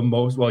probably the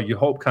most, well, you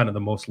hope kind of the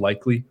most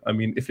likely. I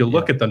mean, if you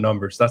look at the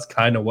numbers, that's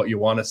kind of what you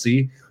want to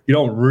see. You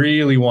don't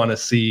really want to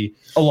see,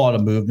 A lot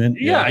of movement.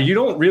 yeah, you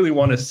don't really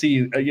want to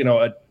see,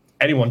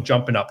 anyone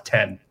jumping up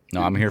 10.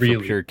 No, I'm here Really.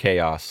 for pure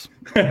chaos.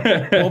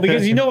 Well,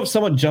 because if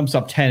someone jumps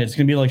up 10, it's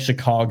going to be like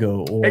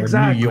Chicago or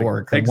Exactly. New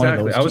York. Or Exactly. One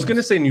of those I was teams. going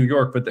to say New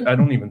York, but I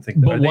don't even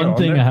think that. But one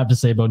thing I have to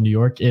say about New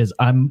York is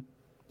I'm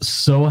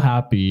so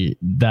happy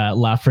that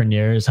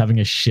Lafreniere is having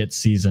a shit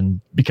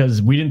season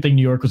because we didn't think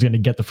New York was going to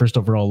get the first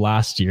overall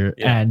last year.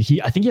 Yeah. And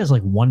I think he has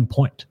like 1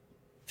 point.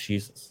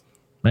 Jesus.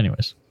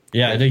 Anyways.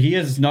 Yeah, he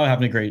is not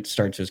having a great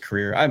start to his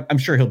career. I'm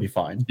sure he'll be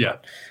fine. Yeah.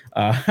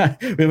 We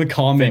have a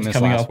comment Famous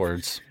coming last up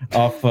words.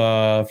 off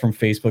from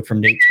Facebook from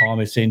Nate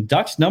Thomas saying,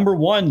 Ducks number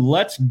 1,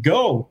 let's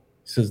go.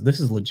 He says, this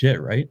is legit,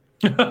 right?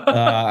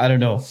 I don't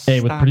know. Hey,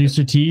 with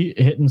producer T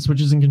hitting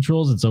switches and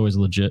controls, it's always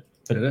legit.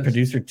 But It is.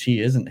 producer T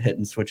isn't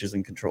hitting switches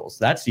and controls.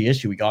 That's the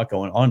issue we got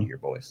going on here,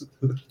 boys.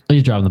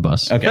 He's driving the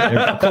bus.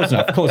 Okay, close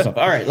enough. Close enough.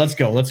 All right, let's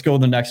go. Let's go to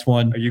the next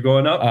one. Are you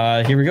going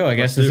up? Here we go. I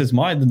guess this is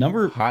mine. The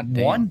number Hot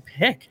damn. 1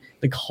 pick,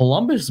 the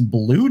Columbus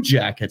Blue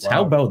Jackets.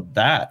 How Wow. about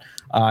that?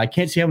 I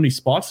can't see how many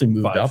spots they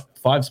moved 5. up.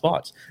 5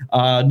 spots.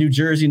 New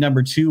Jersey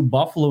number 2,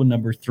 Buffalo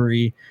number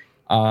 3,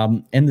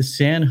 and the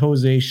San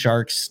Jose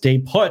Sharks stay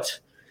put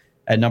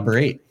at number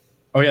 8.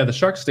 Oh yeah, the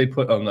Sharks stayed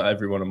put on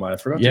every one of mine. I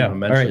forgot to Yeah. even All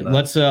mention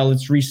right. that.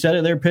 Let's reset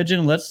it there,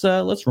 Pigeon. Let's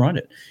run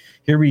it.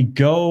 Here we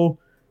go.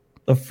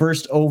 The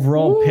first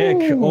overall pick.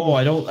 Oh,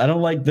 I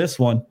don't like this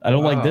one. I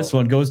don't like Wow. this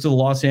one. Goes to the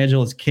Los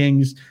Angeles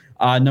Kings.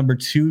 Number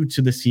 2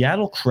 to the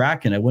Seattle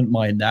Kraken. I wouldn't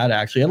mind that,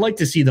 actually. I'd like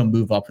to see them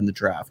move up in the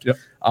draft, Yep.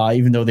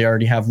 even though they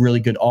already have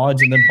really good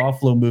odds. And then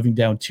Buffalo moving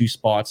down 2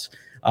 spots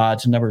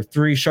to number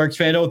 3. Sharks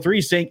fan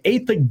 03 saying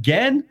 8th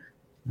again.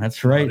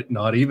 That's right.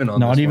 Not even on.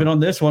 Not this even one. on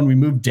this one. We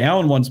moved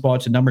down 1 spot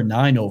to number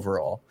 9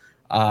 overall.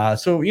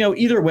 So,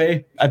 either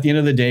way, at the end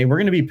of the day, we're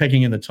going to be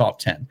picking in the top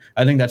 10.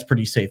 I think that's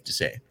pretty safe to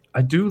say.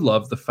 I do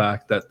love the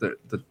fact that the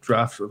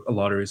draft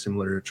lottery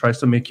simulator tries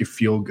to make you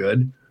feel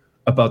good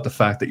about the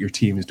fact that your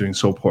team is doing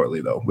so poorly,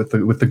 though. With the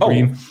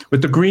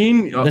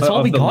green That's all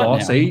of we the got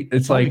loss now. 8, it's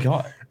That's all we like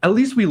got. at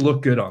least we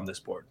look good on this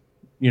board.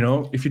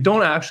 If you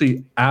don't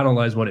actually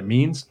analyze what it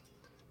means,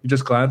 you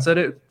just glance at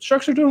it.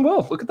 Sharks are doing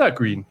well. Look at that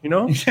green.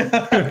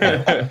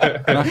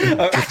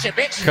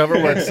 Cover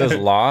where it says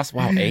loss.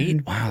 Wow,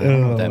 8? Wow, I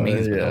don't know what that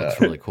means, but it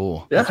looks really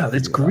cool. Yeah,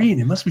 it's green.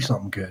 It must be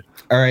something good.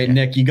 All right,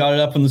 Nick, you got it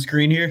up on the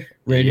screen here?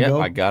 Ready Yep, to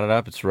go? I got it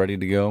up. It's ready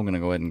to go. I'm going to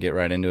go ahead and get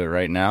right into it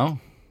right now.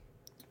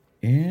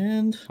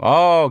 And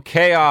Oh,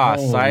 chaos.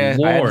 Oh, I had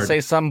to Lord.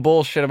 say some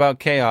bullshit about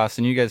chaos,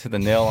 and you guys hit the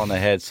nail on the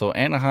head. So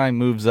Anaheim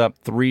moves up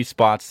 3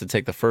 spots to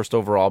take the first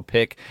overall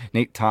pick.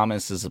 Nate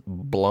Thomas is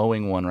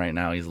blowing one right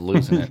now. He's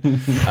losing it.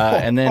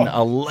 And then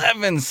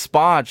 11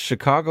 spots,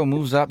 Chicago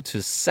moves up to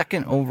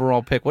 2nd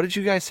overall pick. What did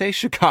you guys say,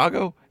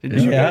 Chicago? Did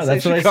you yeah, guys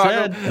that's say what Chicago? I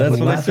said. That's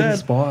what I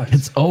said.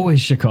 It's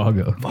always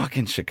Chicago.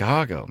 Fucking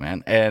Chicago,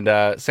 man. And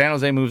San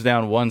Jose moves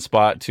down 1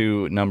 spot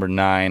to number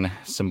 9,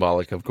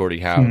 symbolic of Gordie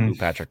Howe, who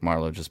Patrick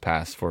Marleau just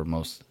passed for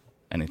most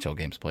NHL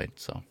games played.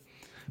 So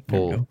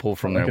pull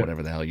from there,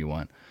 whatever the hell you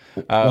want.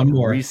 One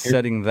more.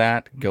 Resetting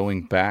that,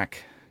 going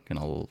back.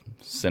 Gonna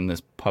send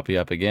this puppy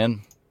up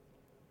again.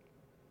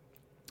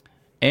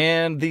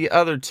 And the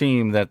other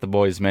team that the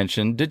boys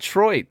mentioned,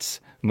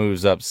 Detroit,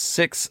 moves up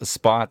 6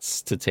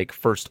 spots to take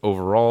 1st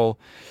overall.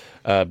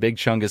 Big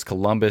Chungus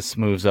Columbus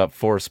moves up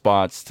 4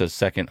 spots to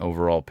 2nd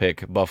overall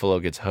pick. Buffalo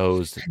gets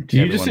hosed. Did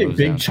you just say Everyone moves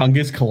Big down.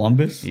 Chungus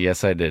Columbus?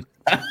 Yes, I did.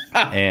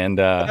 And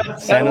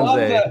San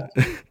Jose.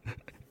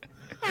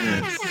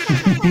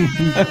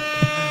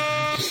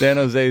 San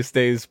Jose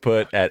stays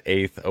put at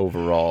 8th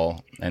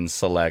overall and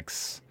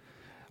selects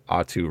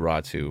Atu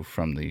Ratu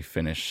from the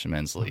Finnish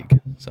men's league.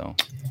 So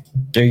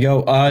There you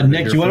go.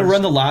 Nick, here you want to first.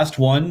 run the last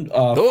one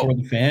for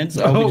the fans?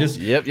 Oh, we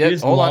yep. we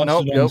just Hold on,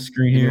 launched nope. it on the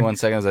screen Give me here. 1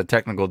 second. There's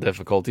technical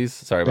difficulties.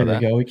 Sorry There about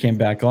we that. go. We came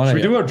back on Should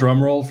it. we do a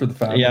drum roll for the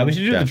fan? Yeah, we should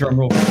do the drum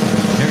roll.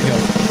 There we go.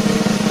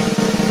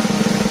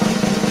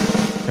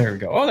 There we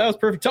go. Oh, that was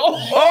perfect.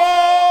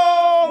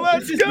 Oh,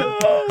 let's this is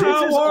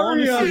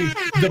honestly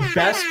the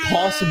best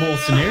possible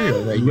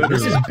scenario right here.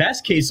 This is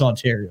best case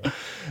Ontario.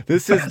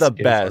 This is the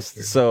case best.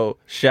 Ontario. So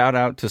shout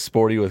out to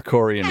Sporty with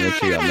Corey and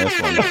Richie on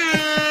this one.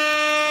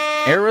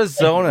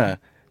 Arizona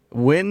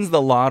wins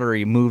the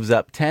lottery, moves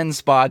up 10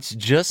 spots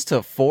just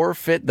to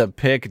forfeit the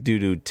pick due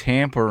to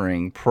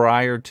tampering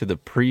prior to the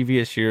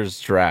previous year's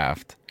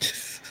draft.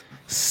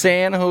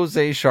 San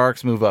Jose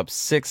Sharks move up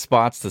 6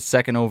 spots to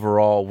second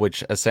overall,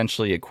 which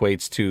essentially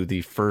equates to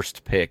the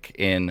first pick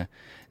in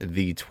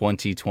the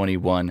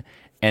 2021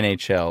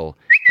 NHL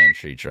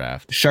entry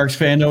draft. Sharks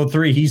fan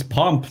 03, he's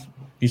pumped.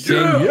 He's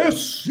saying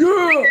yes.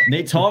 Yeah.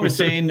 Nate Thomas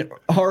saying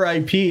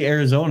R.I.P.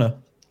 Arizona.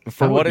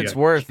 For what it's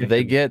worth,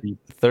 they get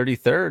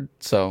 33rd.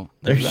 So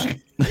there's that.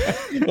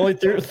 Only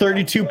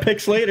 32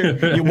 picks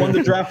later, you won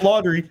the draft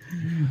lottery.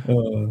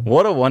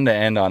 What a one to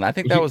end on. I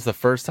think that was the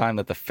first time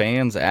that the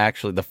fan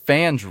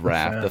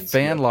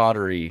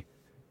lottery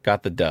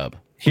got the dub.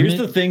 Here's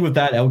the thing with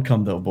that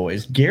outcome, though,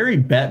 boys. Gary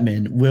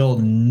Bettman will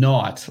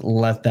not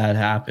let that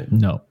happen.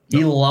 No.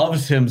 He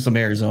loves him some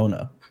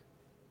Arizona.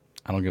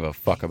 I don't give a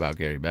fuck about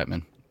Gary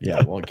Bettman.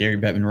 Yeah, well, Gary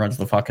Bettman runs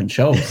the fucking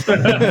shows. Get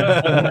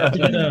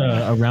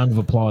a round of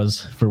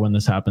applause for when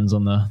this happens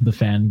on the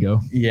fan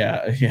go.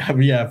 Yeah.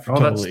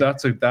 Totally.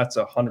 That's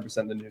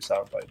 100% the new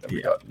soundbite that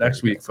we got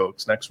next week,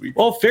 folks. Next week.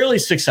 Well, fairly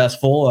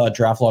successful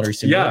draft lottery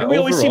simulator. Yeah, we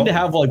always overall, seem to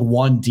have like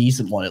one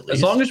decent one at least.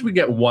 As long as we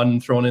get one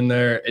thrown in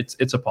there,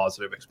 it's a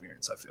positive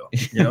experience. I feel,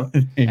 you know.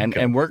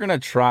 and we're gonna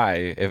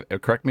try.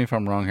 Correct me if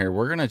I'm wrong here.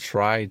 We're gonna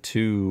try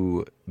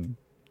to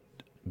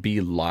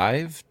be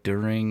live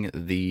during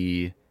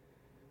the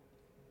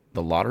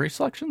lottery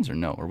selections, or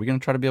no? Are we going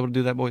to try to be able to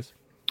do that, boys?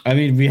 I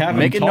mean, we haven't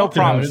making no talked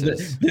about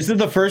promises. This is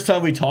the first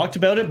time we talked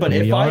about it, but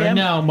if I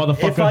am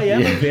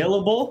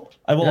available,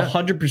 I will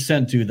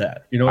 100% do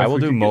that. You know, I will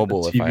do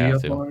mobile if I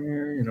have to.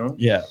 Here, you know?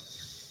 Yeah.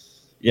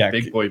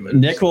 Big boy moves.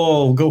 Nick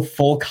will go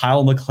full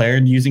Kyle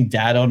McLaren using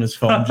data on his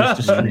phone just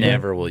to stream.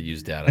 Never will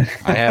use data.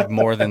 I have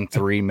more than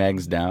 3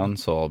 megs down,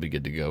 so I'll be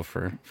good to go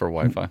for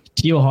Wi-Fi.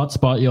 Tio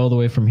hotspot you all the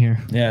way from here.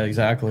 Yeah,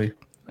 exactly.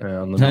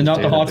 Not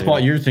the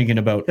hotspot you're thinking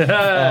about.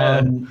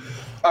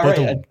 All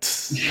right.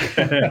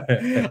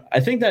 I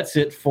think that's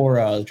it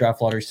for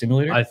Draft Lottery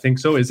Simulator. I think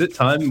so. Is it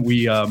time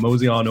we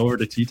mosey on over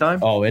to tea time?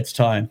 Oh, it's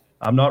time.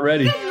 I'm not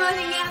ready. Good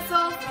morning,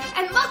 assholes,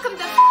 and welcome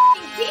to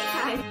f***ing tea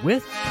time.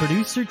 With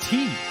producer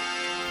T.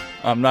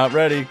 I'm not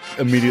ready.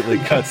 Immediately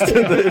cuts to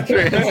the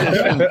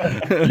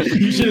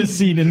transition. You should have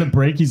seen in the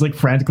break, he's like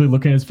frantically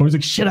looking at his phone. He's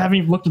like, shit, I haven't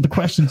even looked at the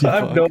questions yet. I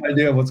have no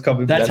idea what's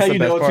coming. That's how the you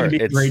know best it's going to be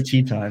part. great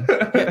tea time.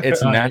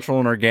 It's natural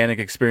and organic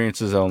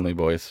experiences only,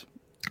 boys.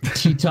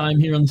 Tea time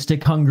here on the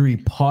Stick Hungry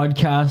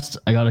podcast.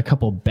 I got a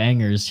couple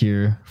bangers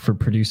here for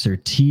producer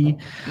T.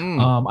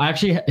 I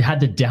actually had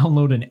to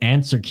download an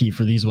answer key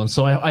for these ones,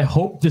 so I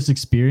hope this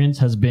experience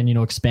has been,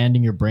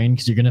 expanding your brain,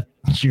 because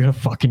you're gonna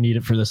fucking need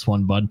it for this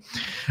one, bud.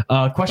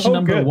 Question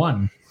number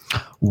 1: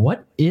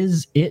 what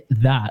is it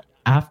that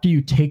after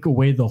you take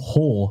away the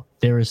whole,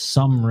 there is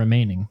some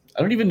remaining?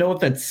 I don't even know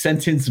what that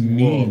sentence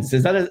means.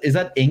 Is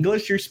that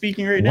English you're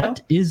speaking right now?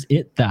 What is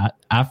it that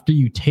after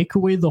you take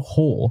away the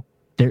whole,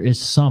 there is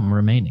some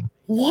remaining?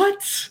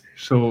 What?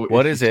 So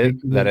what is it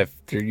that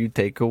after you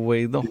take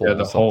away the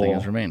whole, something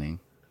is remaining?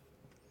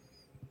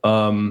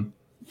 I'm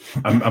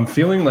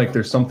feeling like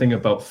there's something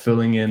about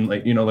filling in,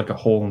 like a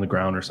hole in the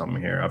ground or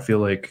something here. I feel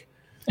like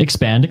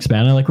expand.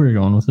 I like where you're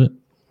going with it.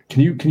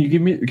 Can you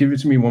give it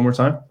to me one more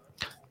time?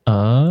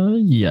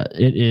 Yeah,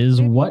 it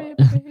is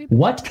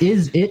what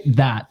is it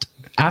that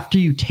after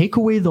you take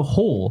away the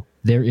whole,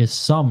 there is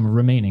some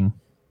remaining?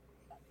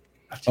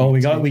 Oh,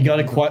 we got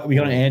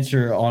an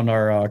answer on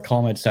our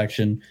comment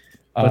section.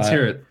 Let's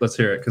hear it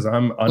because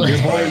I'm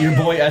your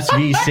boy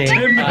SV saying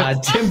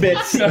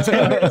Timbits.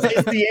 Timbits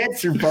is the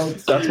answer,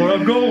 folks. That's what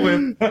I'm going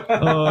with.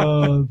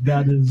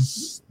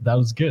 That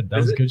was good. That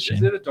was good, Shane.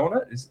 Is it a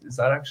donut? Is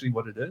that actually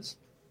what it is?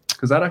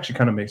 Because that actually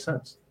kind of makes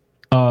sense.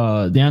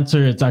 The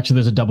answer, it's actually,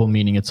 there's a double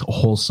meaning. It's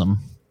wholesome.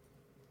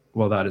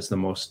 Well, that is the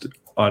most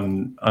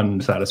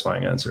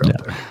unsatisfying answer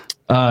out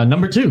there.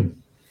 Number 2.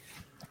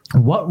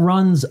 What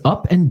runs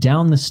up and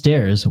down the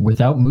stairs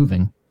without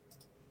moving?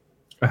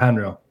 A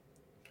handrail.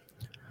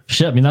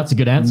 Shit, I mean, that's a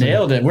good answer.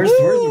 Nailed it. Where's the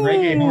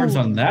reggae horns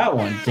on that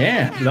one?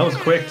 Damn. That was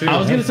quick, too. I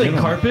was going to say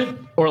carpet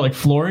or like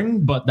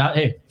flooring, but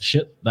that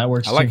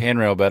works I like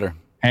handrail better.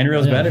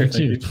 Handrail's better.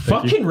 Too.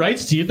 Fucking right,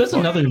 Steve. That's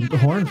another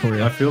horn for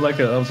you. I feel like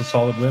that was a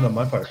solid win on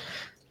my part.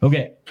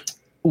 Okay.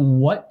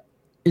 What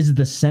is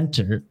the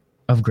center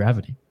of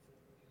gravity?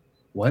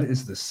 What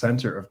is the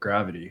center of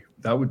gravity?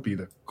 That would be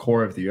the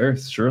core of the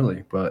earth,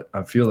 surely. But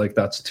I feel like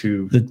that's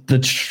too... The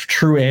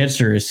true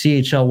answer is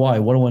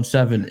CHLY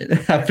 1017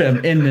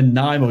 FM in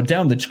Nanaimo,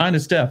 down the China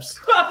Steps.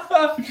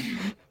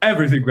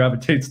 Everything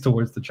gravitates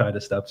towards the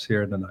China Steps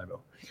here in Nanaimo.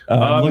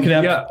 Looking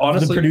at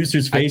honestly, the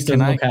producer's face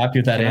doesn't look happy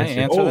with that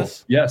answer.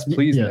 This? Yes,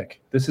 please,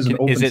 Nick. This is an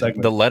open segment. Is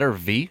it the letter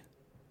V?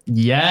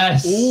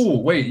 Yes. Oh,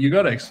 wait, you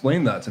got to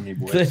explain that to me,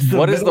 boy.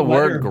 What is the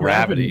word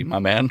gravity, my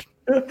man?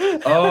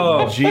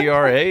 Oh,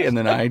 GRA and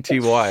then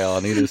ITY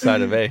on either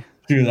side of A.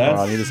 Dude, or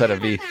on either side of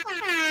V.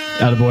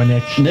 Attaboy,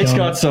 Nick. Nick's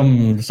got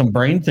some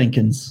brain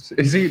thinkings.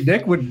 See,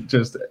 Nick would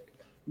just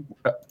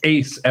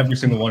ace every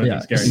single one of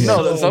these guarantees.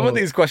 No, some of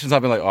these questions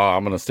I've been like, oh,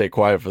 I'm going to stay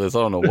quiet for this. I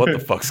don't know what the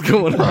fuck's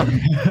going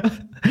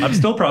on. I'm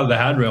still proud of the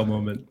handrail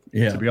moment.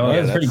 Yeah. To be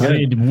honest, That's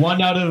pretty good.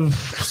 1 out of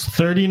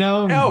 30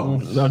 now.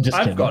 No, I'm just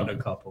I've kidding. gotten a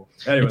couple.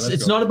 Anyway,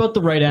 It's not about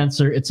the right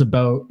answer. It's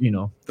about,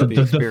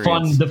 the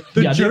fun, experience.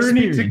 the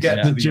journey to experience.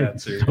 get to the journey.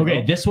 answer. you Okay,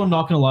 know? this one,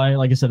 not gonna lie.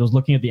 Like I said, I was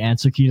looking at the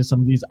answer key to some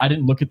of these. I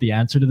didn't look at the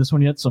answer to this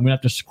one yet, so I'm gonna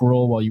have to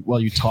scroll while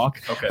you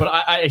talk. Okay. But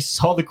I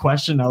saw the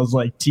question. I was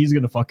like, T's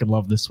gonna fucking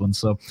love this one.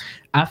 So,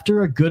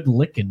 after a good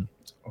licking,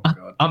 Oh,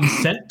 God. I'm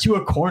sent to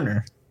a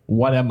corner.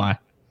 What am I?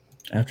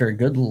 After a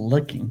good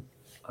licking.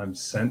 I'm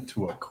sent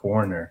to a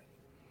corner.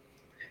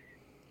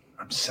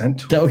 I'm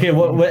sent to. Okay,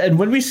 and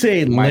when we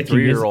say My licking,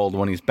 3-year-old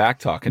when he's back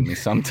talking me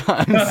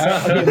sometimes.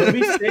 okay, when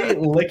we say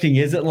licking,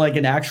 is it like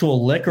an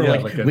actual lick or Yeah,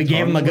 like like a we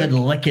gave him a tongue good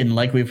licking,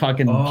 like we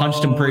fucking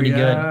punched him pretty good?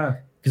 Yeah.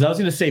 Because I was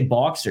gonna say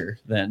boxer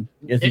then.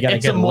 If you gotta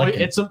It's get a a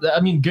moist. licking. I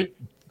mean, good.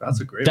 That's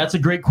a great. That's a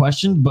great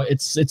question, but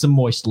it's a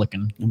moist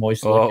licking.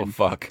 Moist Oh licking.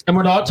 fuck! And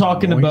we're not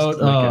talking Moist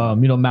about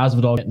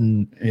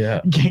Masvidal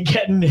Yeah.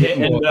 getting hit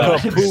and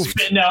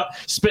Poofed.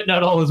 spitting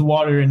out all his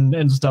water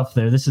and stuff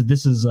there. This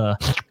is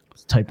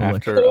type of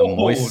lick. After a Oh,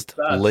 moist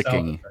that sound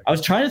licking. effect. I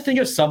was trying to think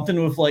of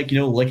something with like,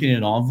 licking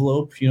an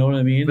envelope, you know what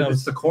I mean? But I it's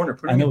was, the corner. I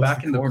Putting know me it's back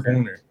the in the corner.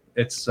 corner.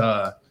 It's.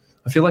 I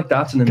feel like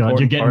that's an God, important.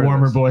 you're getting part of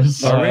warmer, this.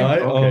 boys. All right.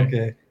 Alright, Okay.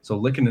 okay. So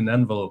licking an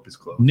envelope is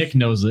close. Nick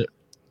knows it.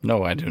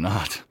 No, I do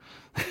not.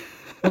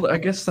 Well, I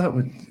guess that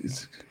would.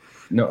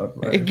 No,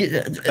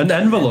 an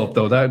envelope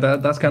though.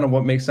 That's kind of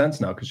what makes sense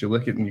now because you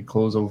lick it and you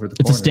close over the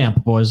It's corner. a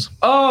stamp, boys.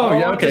 Oh, yeah.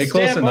 the Okay,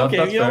 close stamp, enough. Okay,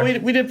 That's fair.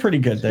 we did pretty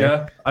good there.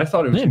 Yeah, I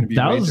thought it was Man, going to be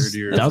that way was-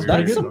 dirtier. that was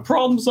pretty That's good. some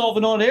problem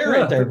solving on air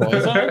right there,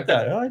 boys. I like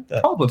that. I like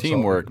that. Problem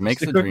Teamwork solving. makes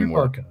the Stick with dream your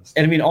work. podcast.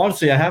 And I mean,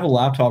 honestly, I have a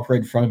laptop right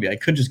in front of me. I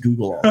could just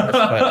Google all this,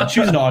 but I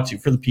choose not to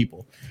for the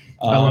people.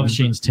 I love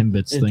Shane's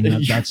Timbits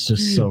thing. That's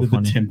just so the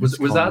funny. Timbits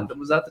Was comment.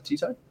 that the tea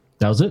time?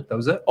 That was it. That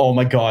was it. Oh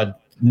my God.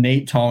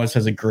 Nate Thomas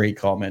has a great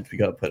comment. We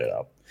got to put it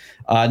up.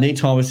 Nate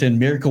Thomas in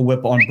Miracle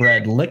Whip on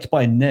bread, licked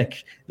by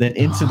Nick, then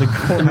into the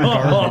corner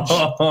garbage.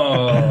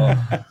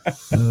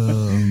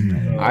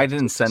 I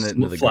didn't send it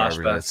into the garbage.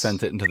 I Flashbacks.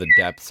 sent it into the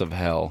depths of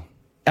hell.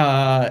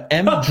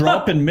 M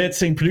dropping mitts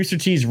saying producer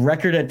T's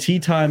record at tea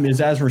time is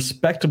as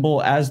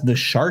respectable as the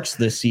Sharks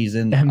this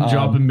season. M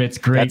dropping mitts,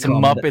 great. That's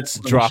comment.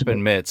 Muppets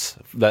dropping mitts.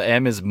 The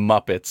M is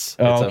Muppets.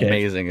 Oh, It's okay.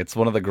 amazing. It's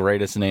one of the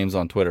greatest names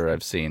on Twitter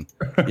I've seen.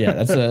 Yeah,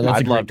 that's a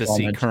I'd love great to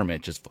see comment.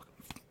 Kermit just.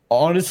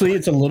 Honestly,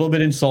 it's a little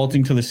bit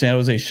insulting to the San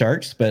Jose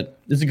Sharks, but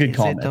it's a good Is it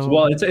comment. though?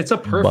 Well, it's a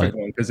perfect But-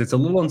 one because it's a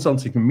little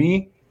insulting to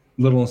me,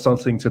 a little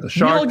insulting to the You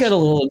Sharks. all get a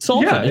little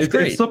insulted. yeah, it's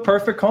great. it's the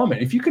perfect comment.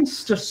 If you can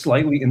just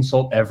slightly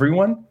insult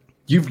everyone,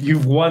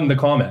 you've won the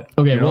comment.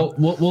 Okay, you know?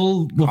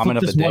 we'll Comment flip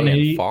of this the day and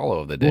 180. follow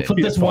of the day. We'll flip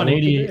Yeah, this follow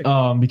 180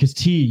 the because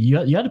T,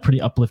 you had a pretty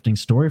uplifting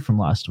story from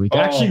last week. Oh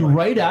Actually, my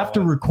right God.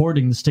 after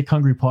recording the Stick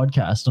Hungry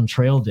podcast on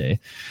Trail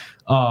Day,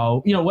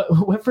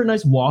 went for a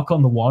nice walk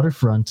on the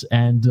waterfront,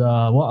 and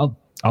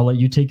I'll let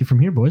you take it from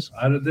here, boys.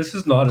 This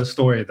is not a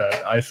story that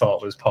I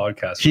thought was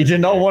podcast. He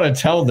did not want to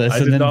tell this, I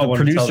and did then not the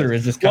want to tell producer this.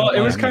 is just Well, kind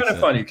it was of kind of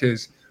funny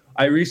because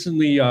I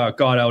recently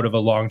got out of a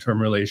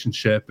long-term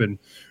relationship, and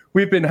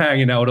we've been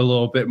hanging out a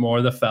little bit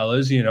more, the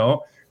fellas,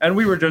 and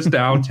we were just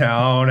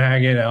downtown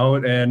hanging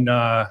out, and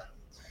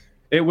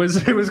it was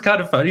kind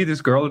of funny.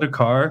 This girl in a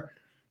car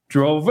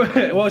drove.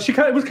 Well,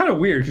 it was kind of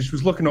weird because she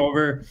was looking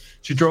over.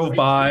 She drove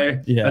by,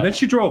 Yeah. and then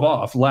she drove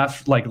off,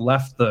 left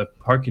the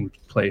parking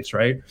place,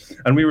 right?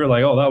 And we were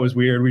like, "Oh, that was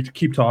weird." We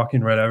keep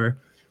talking, whatever.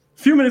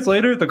 A few minutes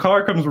later, the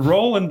car comes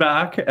rolling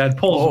back and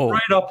pulls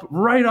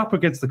right up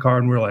against the car,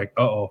 and we're like,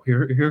 "Oh,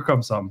 here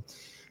comes some."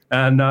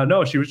 And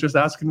no, she was just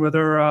asking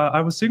whether I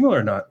was single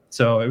or not.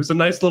 So it was a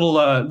nice little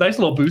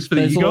boost for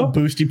the Nice ego. little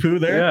boosty poo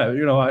there.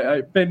 Yeah,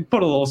 I been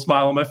put a little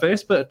smile on my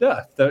face, but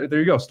yeah, there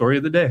you go. Story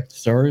of the day.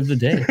 Story of the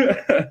day.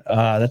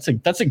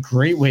 That's a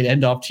great way to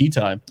end off tea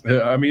time.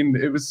 I mean,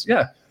 it's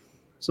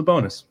a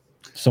bonus.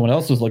 Someone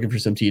else was looking for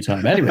some tea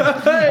time. Anyway.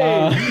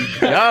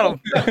 Got him.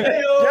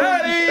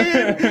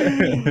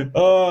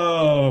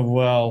 Oh,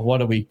 well,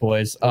 what a week,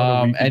 boys.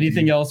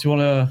 Anything else you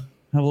want to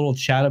have a little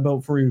chat about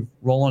before we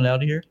roll on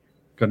out of here?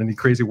 Got any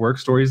crazy work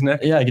stories, Nick?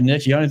 Yeah,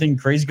 Nick, you got anything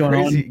crazy going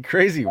on?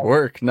 Crazy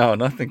work. No,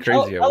 nothing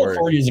crazy at work.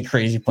 California is a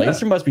crazy place.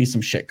 There must be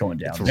some shit going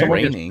down. It's there.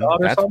 raining.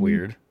 God or That's something?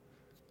 weird.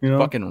 You know?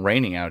 Fucking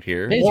raining out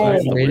here. It's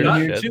That's the raining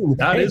weird here shit. too.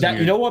 That is You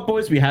weird. know what,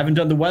 boys? We haven't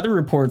done the weather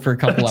report for a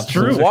couple That's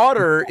episodes. true.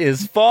 Water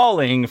is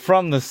falling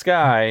from the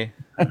sky.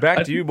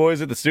 Back to you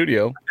boys at the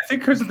studio. I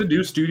think because the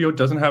new studio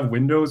doesn't have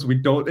windows, we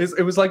don't.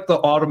 It was like the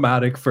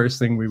automatic first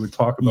thing we would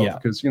talk about Yeah.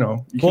 because you can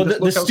Well, just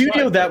the look studio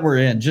outside. that we're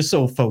in, just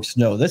so folks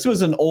know, this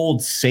was an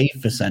old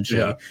safe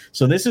essentially. Yeah.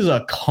 So this is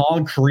a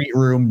concrete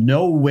room,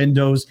 no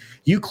windows.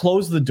 You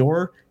close the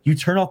door, you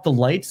turn off the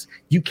lights,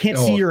 you can't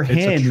see your it's a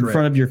hand in trick.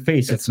 front of your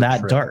face. It's It's a that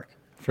trick. dark.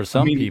 For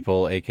some mean-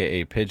 people,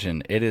 aka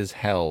Pigeon, it is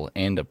hell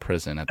and a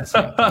prison at the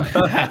same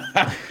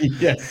time.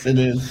 Yes, it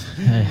is.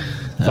 Hey,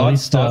 at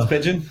least,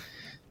 Pigeon?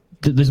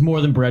 there's more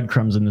than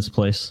breadcrumbs in this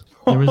place.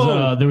 There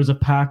was a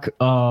pack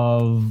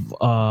of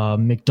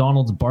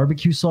McDonald's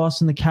barbecue sauce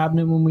in the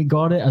cabinet when we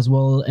got it, as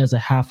well as a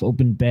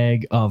half-open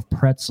bag of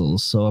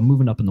pretzels. So I'm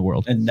moving up in the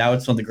world. And now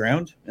it's on the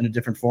ground in a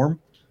different form.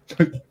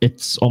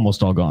 it's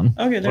almost all gone.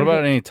 Okay. What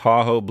about any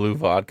Tahoe blue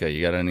vodka?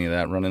 You got any of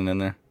that running in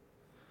there?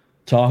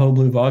 Tahoe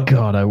Blue Vodka?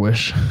 God, I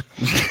wish.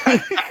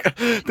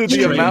 Dude,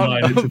 Straight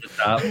line into the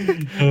tap.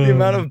 the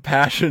amount of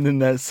passion in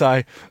that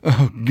sigh.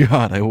 Oh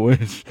God, I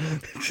wish.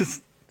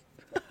 Just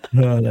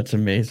Oh, that's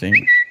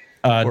amazing.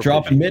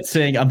 Dropping Mitt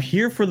saying, I'm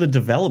here for the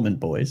development,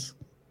 boys.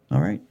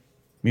 All right.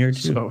 Me here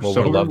too.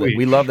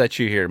 we love that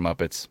you're here,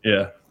 Muppets.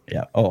 Yeah.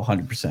 Yeah. Oh,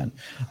 100%.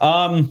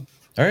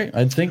 All right.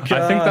 I think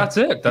that's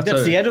it.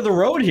 That's the end of the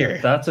road here.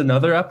 That's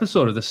another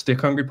episode of the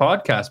Stick Hungry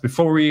podcast.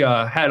 Before we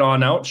head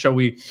on out, shall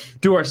we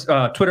do our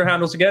Twitter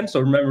handles again? So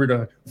remember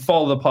to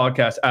follow the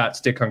podcast at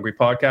Stick Hungry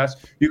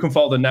Podcast. You can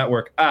follow the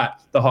network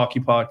at the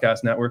Hockey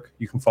Podcast Network.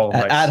 You can follow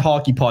at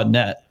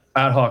HockeyPodNet.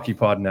 At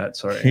HockeyPodNet.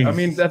 Sorry. Jeez. I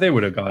mean, they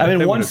would have got it. I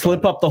mean, one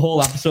slip up the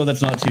whole episode.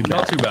 That's not too bad.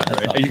 Not too bad,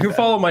 right? You can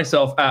follow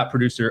myself at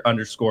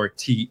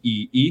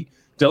producer_TEE.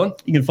 Dylan?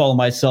 You can follow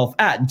myself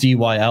at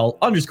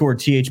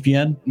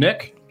DYL_THPN.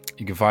 Nick?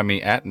 You can find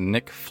me at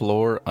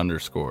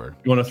NickFloor_.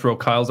 You want to throw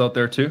Kyle's out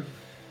there too?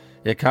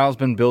 Yeah, Kyle's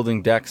been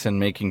building decks and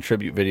making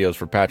tribute videos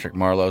for Patrick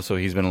Marleau, so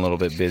he's been a little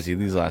bit busy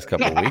these last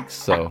couple of weeks.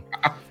 So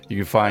you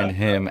can find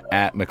him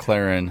at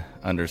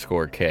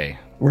McLaren_K.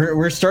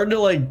 We're starting to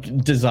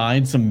like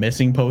design some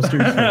missing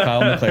posters for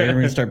Kyle McLaren. We're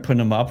gonna start putting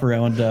them up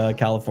around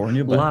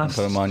California. But Last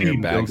put them on your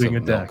team bags building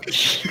of a deck.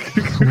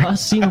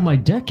 Last seen on my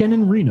deck and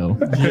in Reno.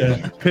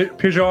 yeah.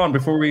 Pigeon,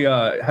 before we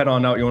head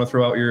on out, you want to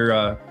throw out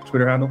your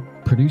Twitter handle?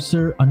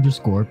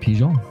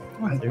 Producer_Pigeon.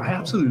 I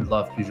absolutely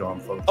love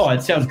Pigeon, folks. Oh,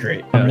 it sounds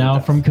great. I'm now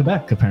from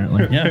Quebec,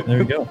 apparently. Yeah, there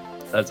we go.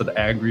 That's an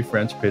angry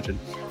French pigeon.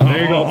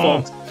 There you go,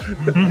 folks.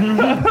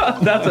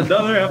 That's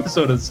another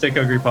episode of the Stick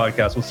Hungry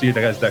Podcast. We'll see you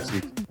guys next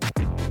week.